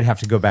 I'd have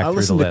to go back I through the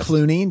listened to list.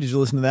 Clooney. Did you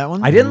listen to that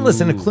one? I didn't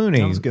listen to That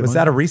Clooney. was a good Was one.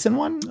 that a recent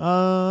one?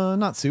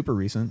 Not super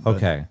recent. but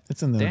Okay.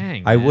 It's in the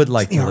Dang. I man. would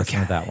like to Steal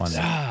listen to that one.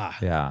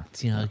 Yeah.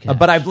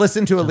 But I've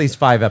listened to at least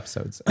 5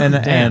 episodes,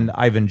 and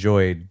I've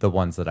enjoyed the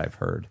ones that I've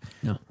heard.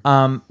 No.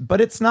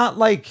 But it's not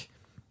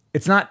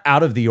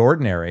out of the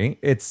ordinary.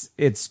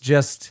 It's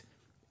just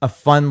a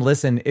fun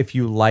listen if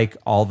you like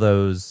all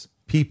those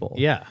people.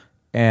 Yeah.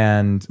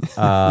 And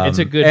It's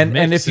a good and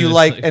mix.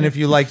 if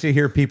you like to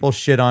hear people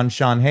shit on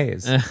Sean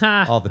Hayes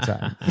all the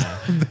time.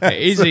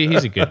 he's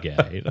a good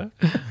guy.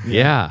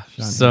 Yeah.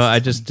 So I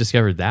just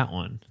discovered that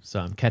one. So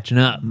I'm catching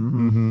up.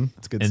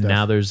 It's good And stuff.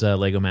 now there's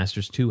Lego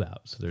Masters 2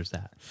 out. So there's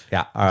that.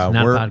 Yeah, not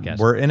podcasting.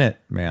 we're in it,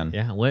 man.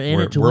 Yeah, we're in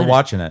it to We're win it.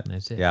 watching it.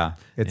 That's it. Yeah,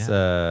 it's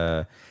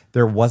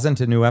there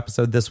wasn't a new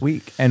episode this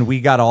week, and we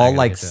got all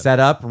like get that. set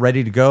up,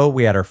 ready to go.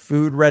 We had our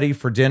food ready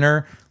for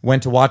dinner.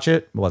 Went to watch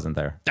it, wasn't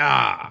there.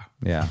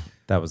 Yeah,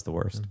 that was the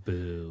worst.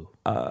 Boo.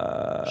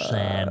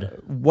 Sad.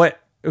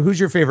 Who's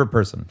your favorite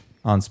person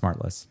on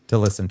Smartless to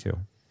listen to?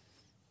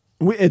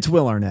 It's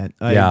Will Arnett.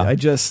 Yeah. I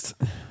just,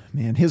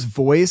 man, his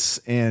voice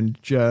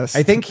and just.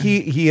 I think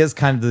he is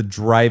kind of the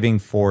driving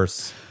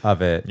force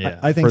of it. Yeah.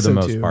 I think for the so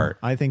most too. part.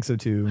 I think so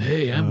too.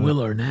 Hey, I'm Will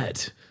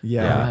Arnett.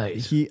 Yeah.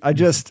 Right. I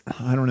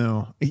don't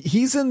know.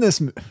 He's in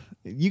this.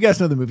 You guys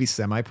know the movie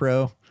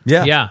Semi-Pro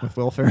Yeah, Yeah. with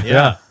Will Ferrell?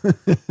 Yeah.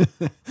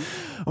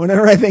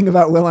 Whenever I think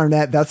about Will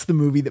Arnett, that's the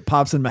movie that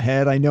pops in my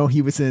head. I know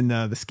he was in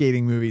the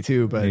skating movie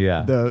too, but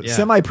Yeah. the Yeah.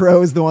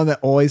 Semi-Pro is the one that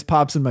always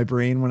pops in my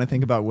brain when I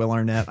think about Will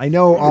Arnett. I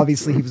know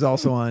obviously he was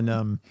also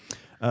on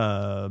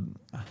oh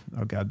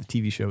god, the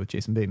TV show with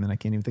Jason Bateman. I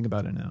can't even think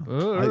about it now.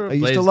 I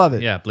used to love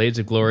it. Yeah, Blades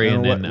of Glory,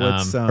 and What- then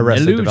what's,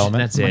 Arrested Illusion.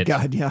 Development. That's Oh my it.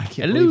 god, yeah, I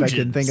can't believe I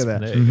couldn't think of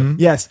that. There you go.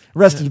 Yes,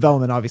 Arrested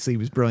Development obviously he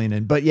was brilliant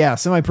in, but yeah,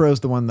 Semi-Pro is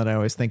the one that I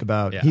always think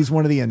about. Yeah. He's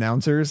one of the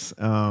announcers.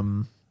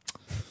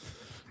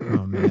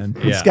 Oh man,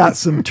 Yeah. he's got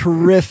some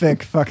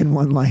terrific fucking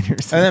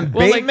one-liners. and then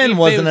Well, like, Bateman he-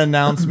 was they- an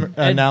announcer in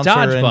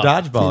Dodgeball.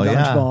 Dodgeball.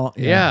 Yeah, Dodgeball,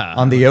 Yeah.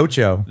 on the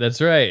Ocho.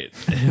 That's right.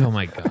 Oh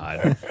my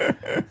god.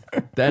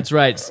 That's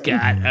right,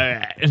 Scott. All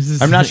right.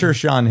 I'm not sure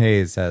Sean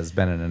Hayes has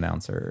been an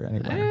announcer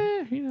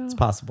anywhere. You know, It's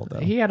possible though.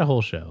 he had a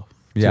whole show.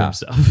 Yeah.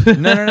 himself.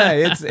 No.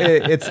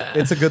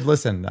 It's a good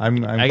listen.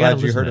 I'm I gotta glad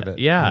you listen heard to of that.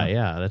 it.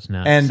 Yeah, that's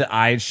nuts.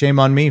 And shame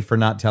on me for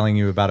not telling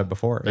you about it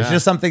before. It's Yeah.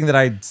 just something that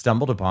I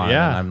stumbled upon.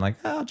 Yeah. And I'm like,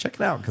 oh, check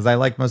it out because I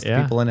like most of the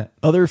Yeah. people in it.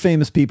 Other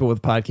famous people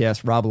with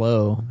podcasts. Rob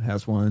Lowe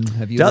has one.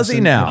 Have you? Does he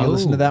listened, now? Have you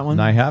listened to that one?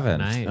 I haven't.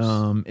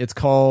 nice. It's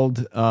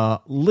called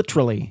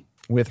Literally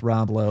with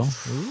Rob Lowe,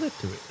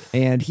 Literally.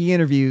 and he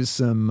interviews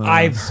some.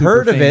 I've super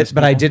heard of famous it,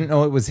 but I people. didn't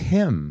know it was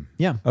him.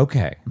 Yeah.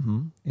 Okay.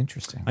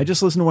 Interesting. I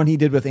just listened to one he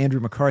did with Andrew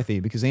McCarthy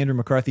because Andrew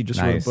McCarthy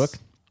just wrote Nice. a book.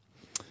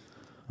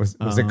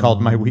 Was it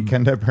called My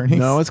Weekend at Bernie's?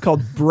 No, it's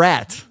called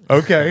Brat,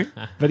 Okay.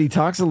 but he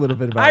talks a little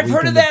bit about. I've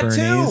heard of Weekend that at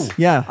Bernie's. too.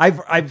 Yeah,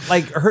 I've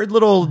like heard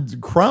little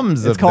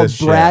crumbs it's of called this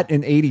shit. Brat,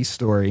 an '80s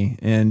story,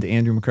 and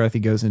Andrew McCarthy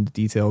goes into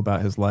detail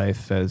about his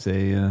life as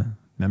a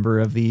member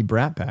of the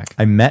Brat Pack.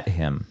 I met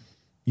him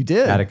You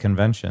did. at a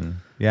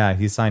convention. Yeah,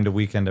 he signed a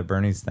Weekend at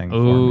Bernie's thing for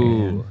me.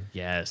 Ooh, and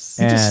yes.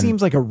 He just and-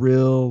 seems like a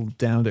real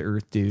down to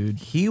earth dude.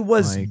 He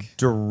was Like-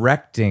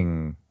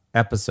 directing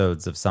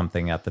episodes of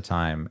something at the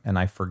time, and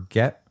I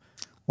forget.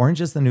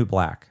 Orange is the New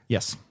Black,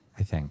 Yes,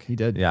 I think. he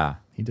did. Yeah.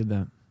 He did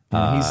that.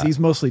 Yeah, he's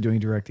mostly doing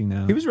directing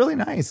now. He was really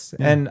nice.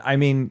 And I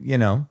mean, you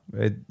know,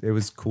 it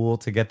was cool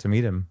to get to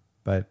meet him,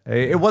 but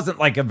it wasn't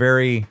like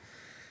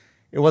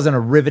it wasn't a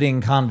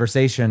riveting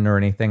conversation or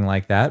anything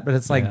like that. But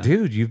it's like, Yeah.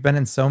 dude, you've been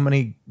in so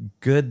many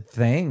good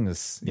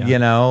things, Yeah. you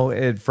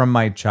know, from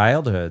my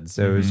childhood.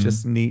 So it was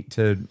just neat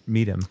to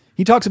meet him.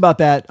 He talks about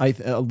that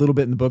a little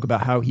bit in the book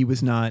about how he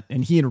was not,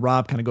 and he and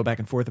Rob kind of go back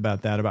and forth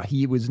about that, about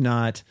he was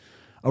not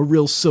a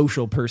real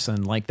social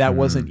person. Like that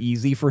wasn't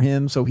easy for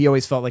him. So he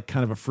always felt like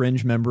kind of a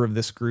fringe member of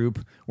this group.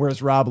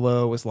 Whereas Rob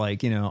Lowe was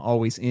like, you know,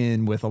 always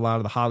in with a lot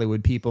of the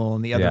Hollywood people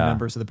and the other Yeah.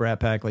 members of the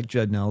Brat Pack, like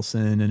Judd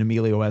Nelson and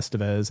Emilio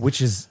Estevez.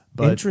 Which is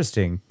But-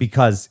 interesting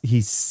because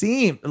he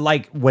seemed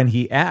like when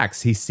he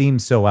acts, he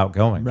seems so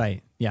outgoing.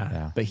 Right. Yeah.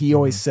 Yeah. But he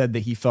always said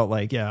that he felt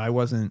like, yeah, I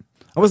wasn't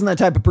that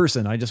type of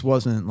person. I just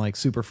wasn't like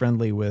super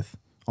friendly with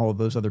all of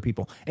those other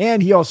people.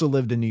 And he also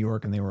lived in New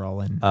York and they were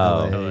all in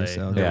LA. LA.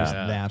 So there was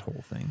Yeah. that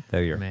whole thing.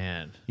 There you're-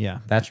 Man. Yeah.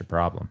 That's your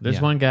problem. There's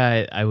Yeah. one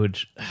guy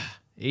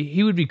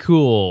he would be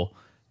cool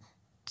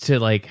to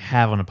like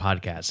have on a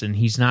podcast, and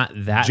he's not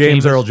that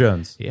James famous. Earl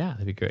Jones. Yeah,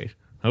 that'd be great.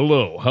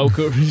 Hello, how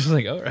could he's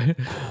like, all right.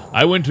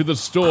 I went to the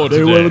store They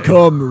today. will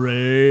come,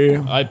 Ray.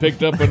 I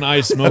picked up an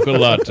ice mocha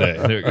latte.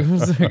 There it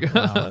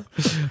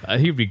goes.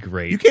 He'd be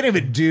great. You can't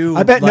even do.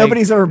 I bet like-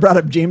 nobody's ever brought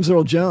up James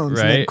Earl Jones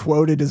and then Right?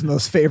 quoted his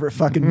most favorite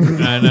fucking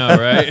movie. I know,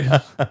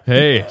 right?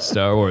 Hey,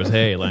 Star Wars.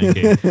 Hey, Lion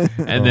King.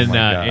 And then my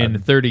God. in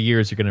 30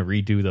 years, you're going to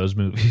redo those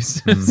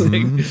movies. It's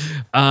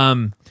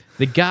like,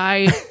 the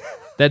guy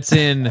that's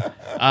in,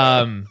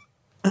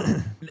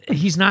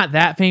 he's not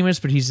that famous,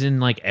 but he's in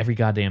like every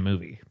goddamn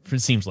movie.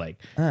 It seems like.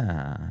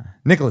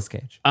 Nicolas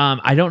Cage.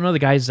 I don't know the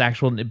guy's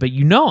actual, but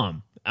you know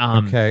him.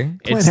 Okay.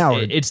 Clint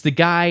Howard. It's the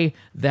guy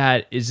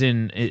that is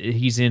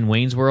he's in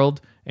Wayne's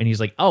World, and he's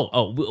like,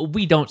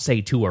 we don't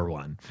say 2 or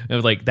 1.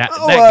 And like that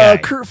guy.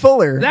 Kurt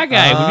Fuller. That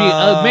guy would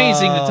be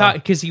amazing to talk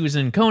because he was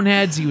in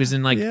Coneheads. He was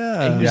in like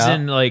Yeah. he was Yeah.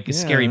 in like a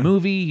Scary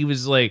Movie. He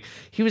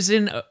was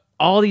in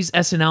all these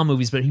SNL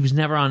movies, but he was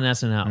never on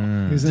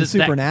SNL. He was in Just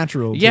that-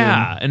 Supernatural, too.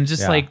 Yeah, and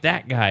just Yeah. like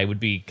that guy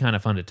would be kind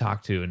of fun to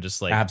talk to, and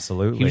just like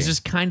Absolutely. he was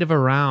just kind of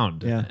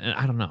around. Yeah. And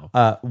I don't know.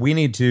 We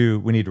need to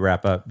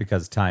wrap up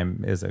because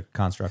time is a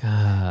construct.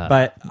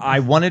 But I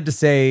wanted to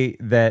say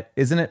that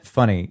isn't it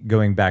funny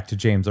going back to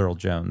James Earl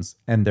Jones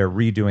and they're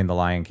redoing The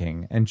Lion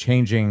King and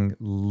changing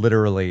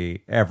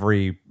literally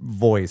every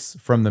voice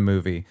from the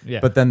movie. Yeah.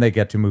 But then they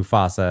get to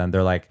Mufasa and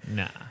they're like,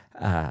 Nah.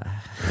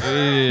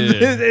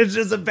 it's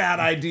just a bad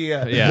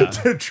idea Yeah.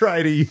 to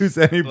try to use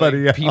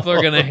anybody else. People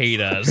are gonna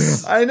hate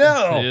us. I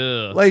know.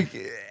 Yeah. Like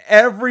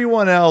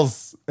everyone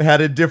else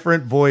had a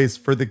different voice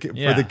for the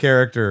Yeah.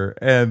 character,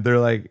 and they're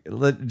like,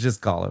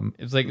 just call him.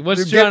 It's like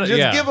what's Just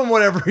Jonathan? give him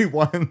whatever he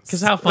wants.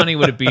 Because how funny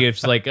would it be if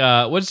it's like,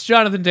 what's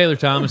Jonathan Taylor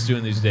Thomas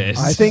doing these days?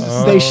 I think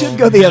they should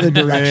go the other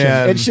direction.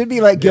 man. It should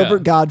be like Gilbert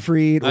Yeah.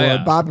 Gottfried or Yeah.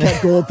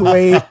 Bobcat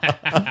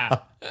Goldthwait.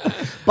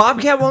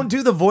 Bobcat won't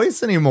do the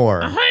voice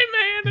anymore. Hey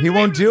man, He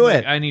won't do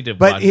it. I need to.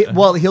 But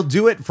watch he'll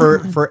do it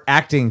for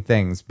acting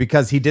things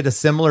because he did a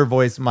similar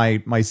voice.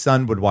 My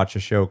son would watch a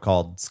show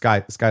called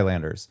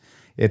Skylanders.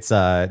 It's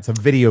a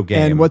video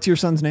game. And what's your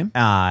son's name?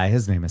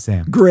 his name is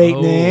Sam. Great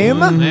Oh,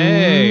 name.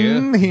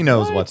 Hey, He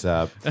knows what's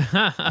up.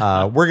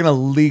 We're gonna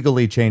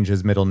legally change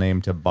his middle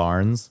name to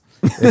Barnes.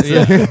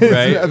 yeah,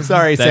 right. I'm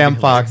sorry, That'd Sam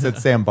be Fox.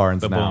 It's Sam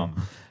Barnes now.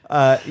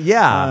 Ba-boom.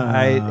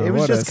 It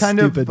was What just a kind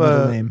of stupid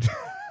middle name.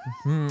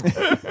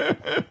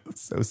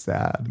 so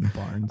sad.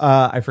 Barnes.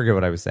 I forget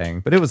what I was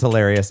saying, but it was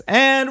hilarious.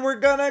 And we're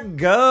gonna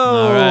go.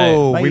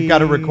 All right. We've got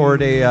to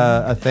record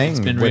a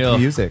thing been with real.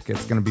 music.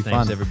 It's gonna be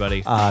Thanks, fun.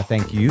 everybody.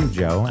 Thank you,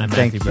 Joe. I'm And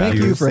thank Matthew Brown.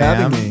 Thank you for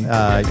Sam. having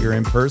me. You're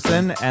in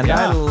person, and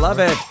Yeah. I love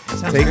it.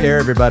 Sounds Take great. care,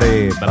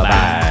 everybody.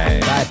 Bye-bye.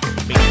 Bye.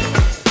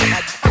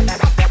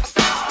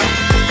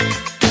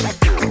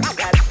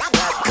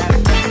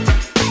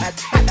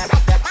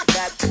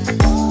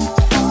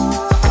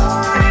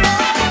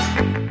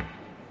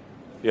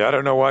 Yeah, I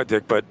don't know why,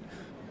 Dick, but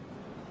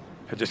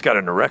I just got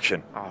an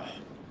erection. Oh,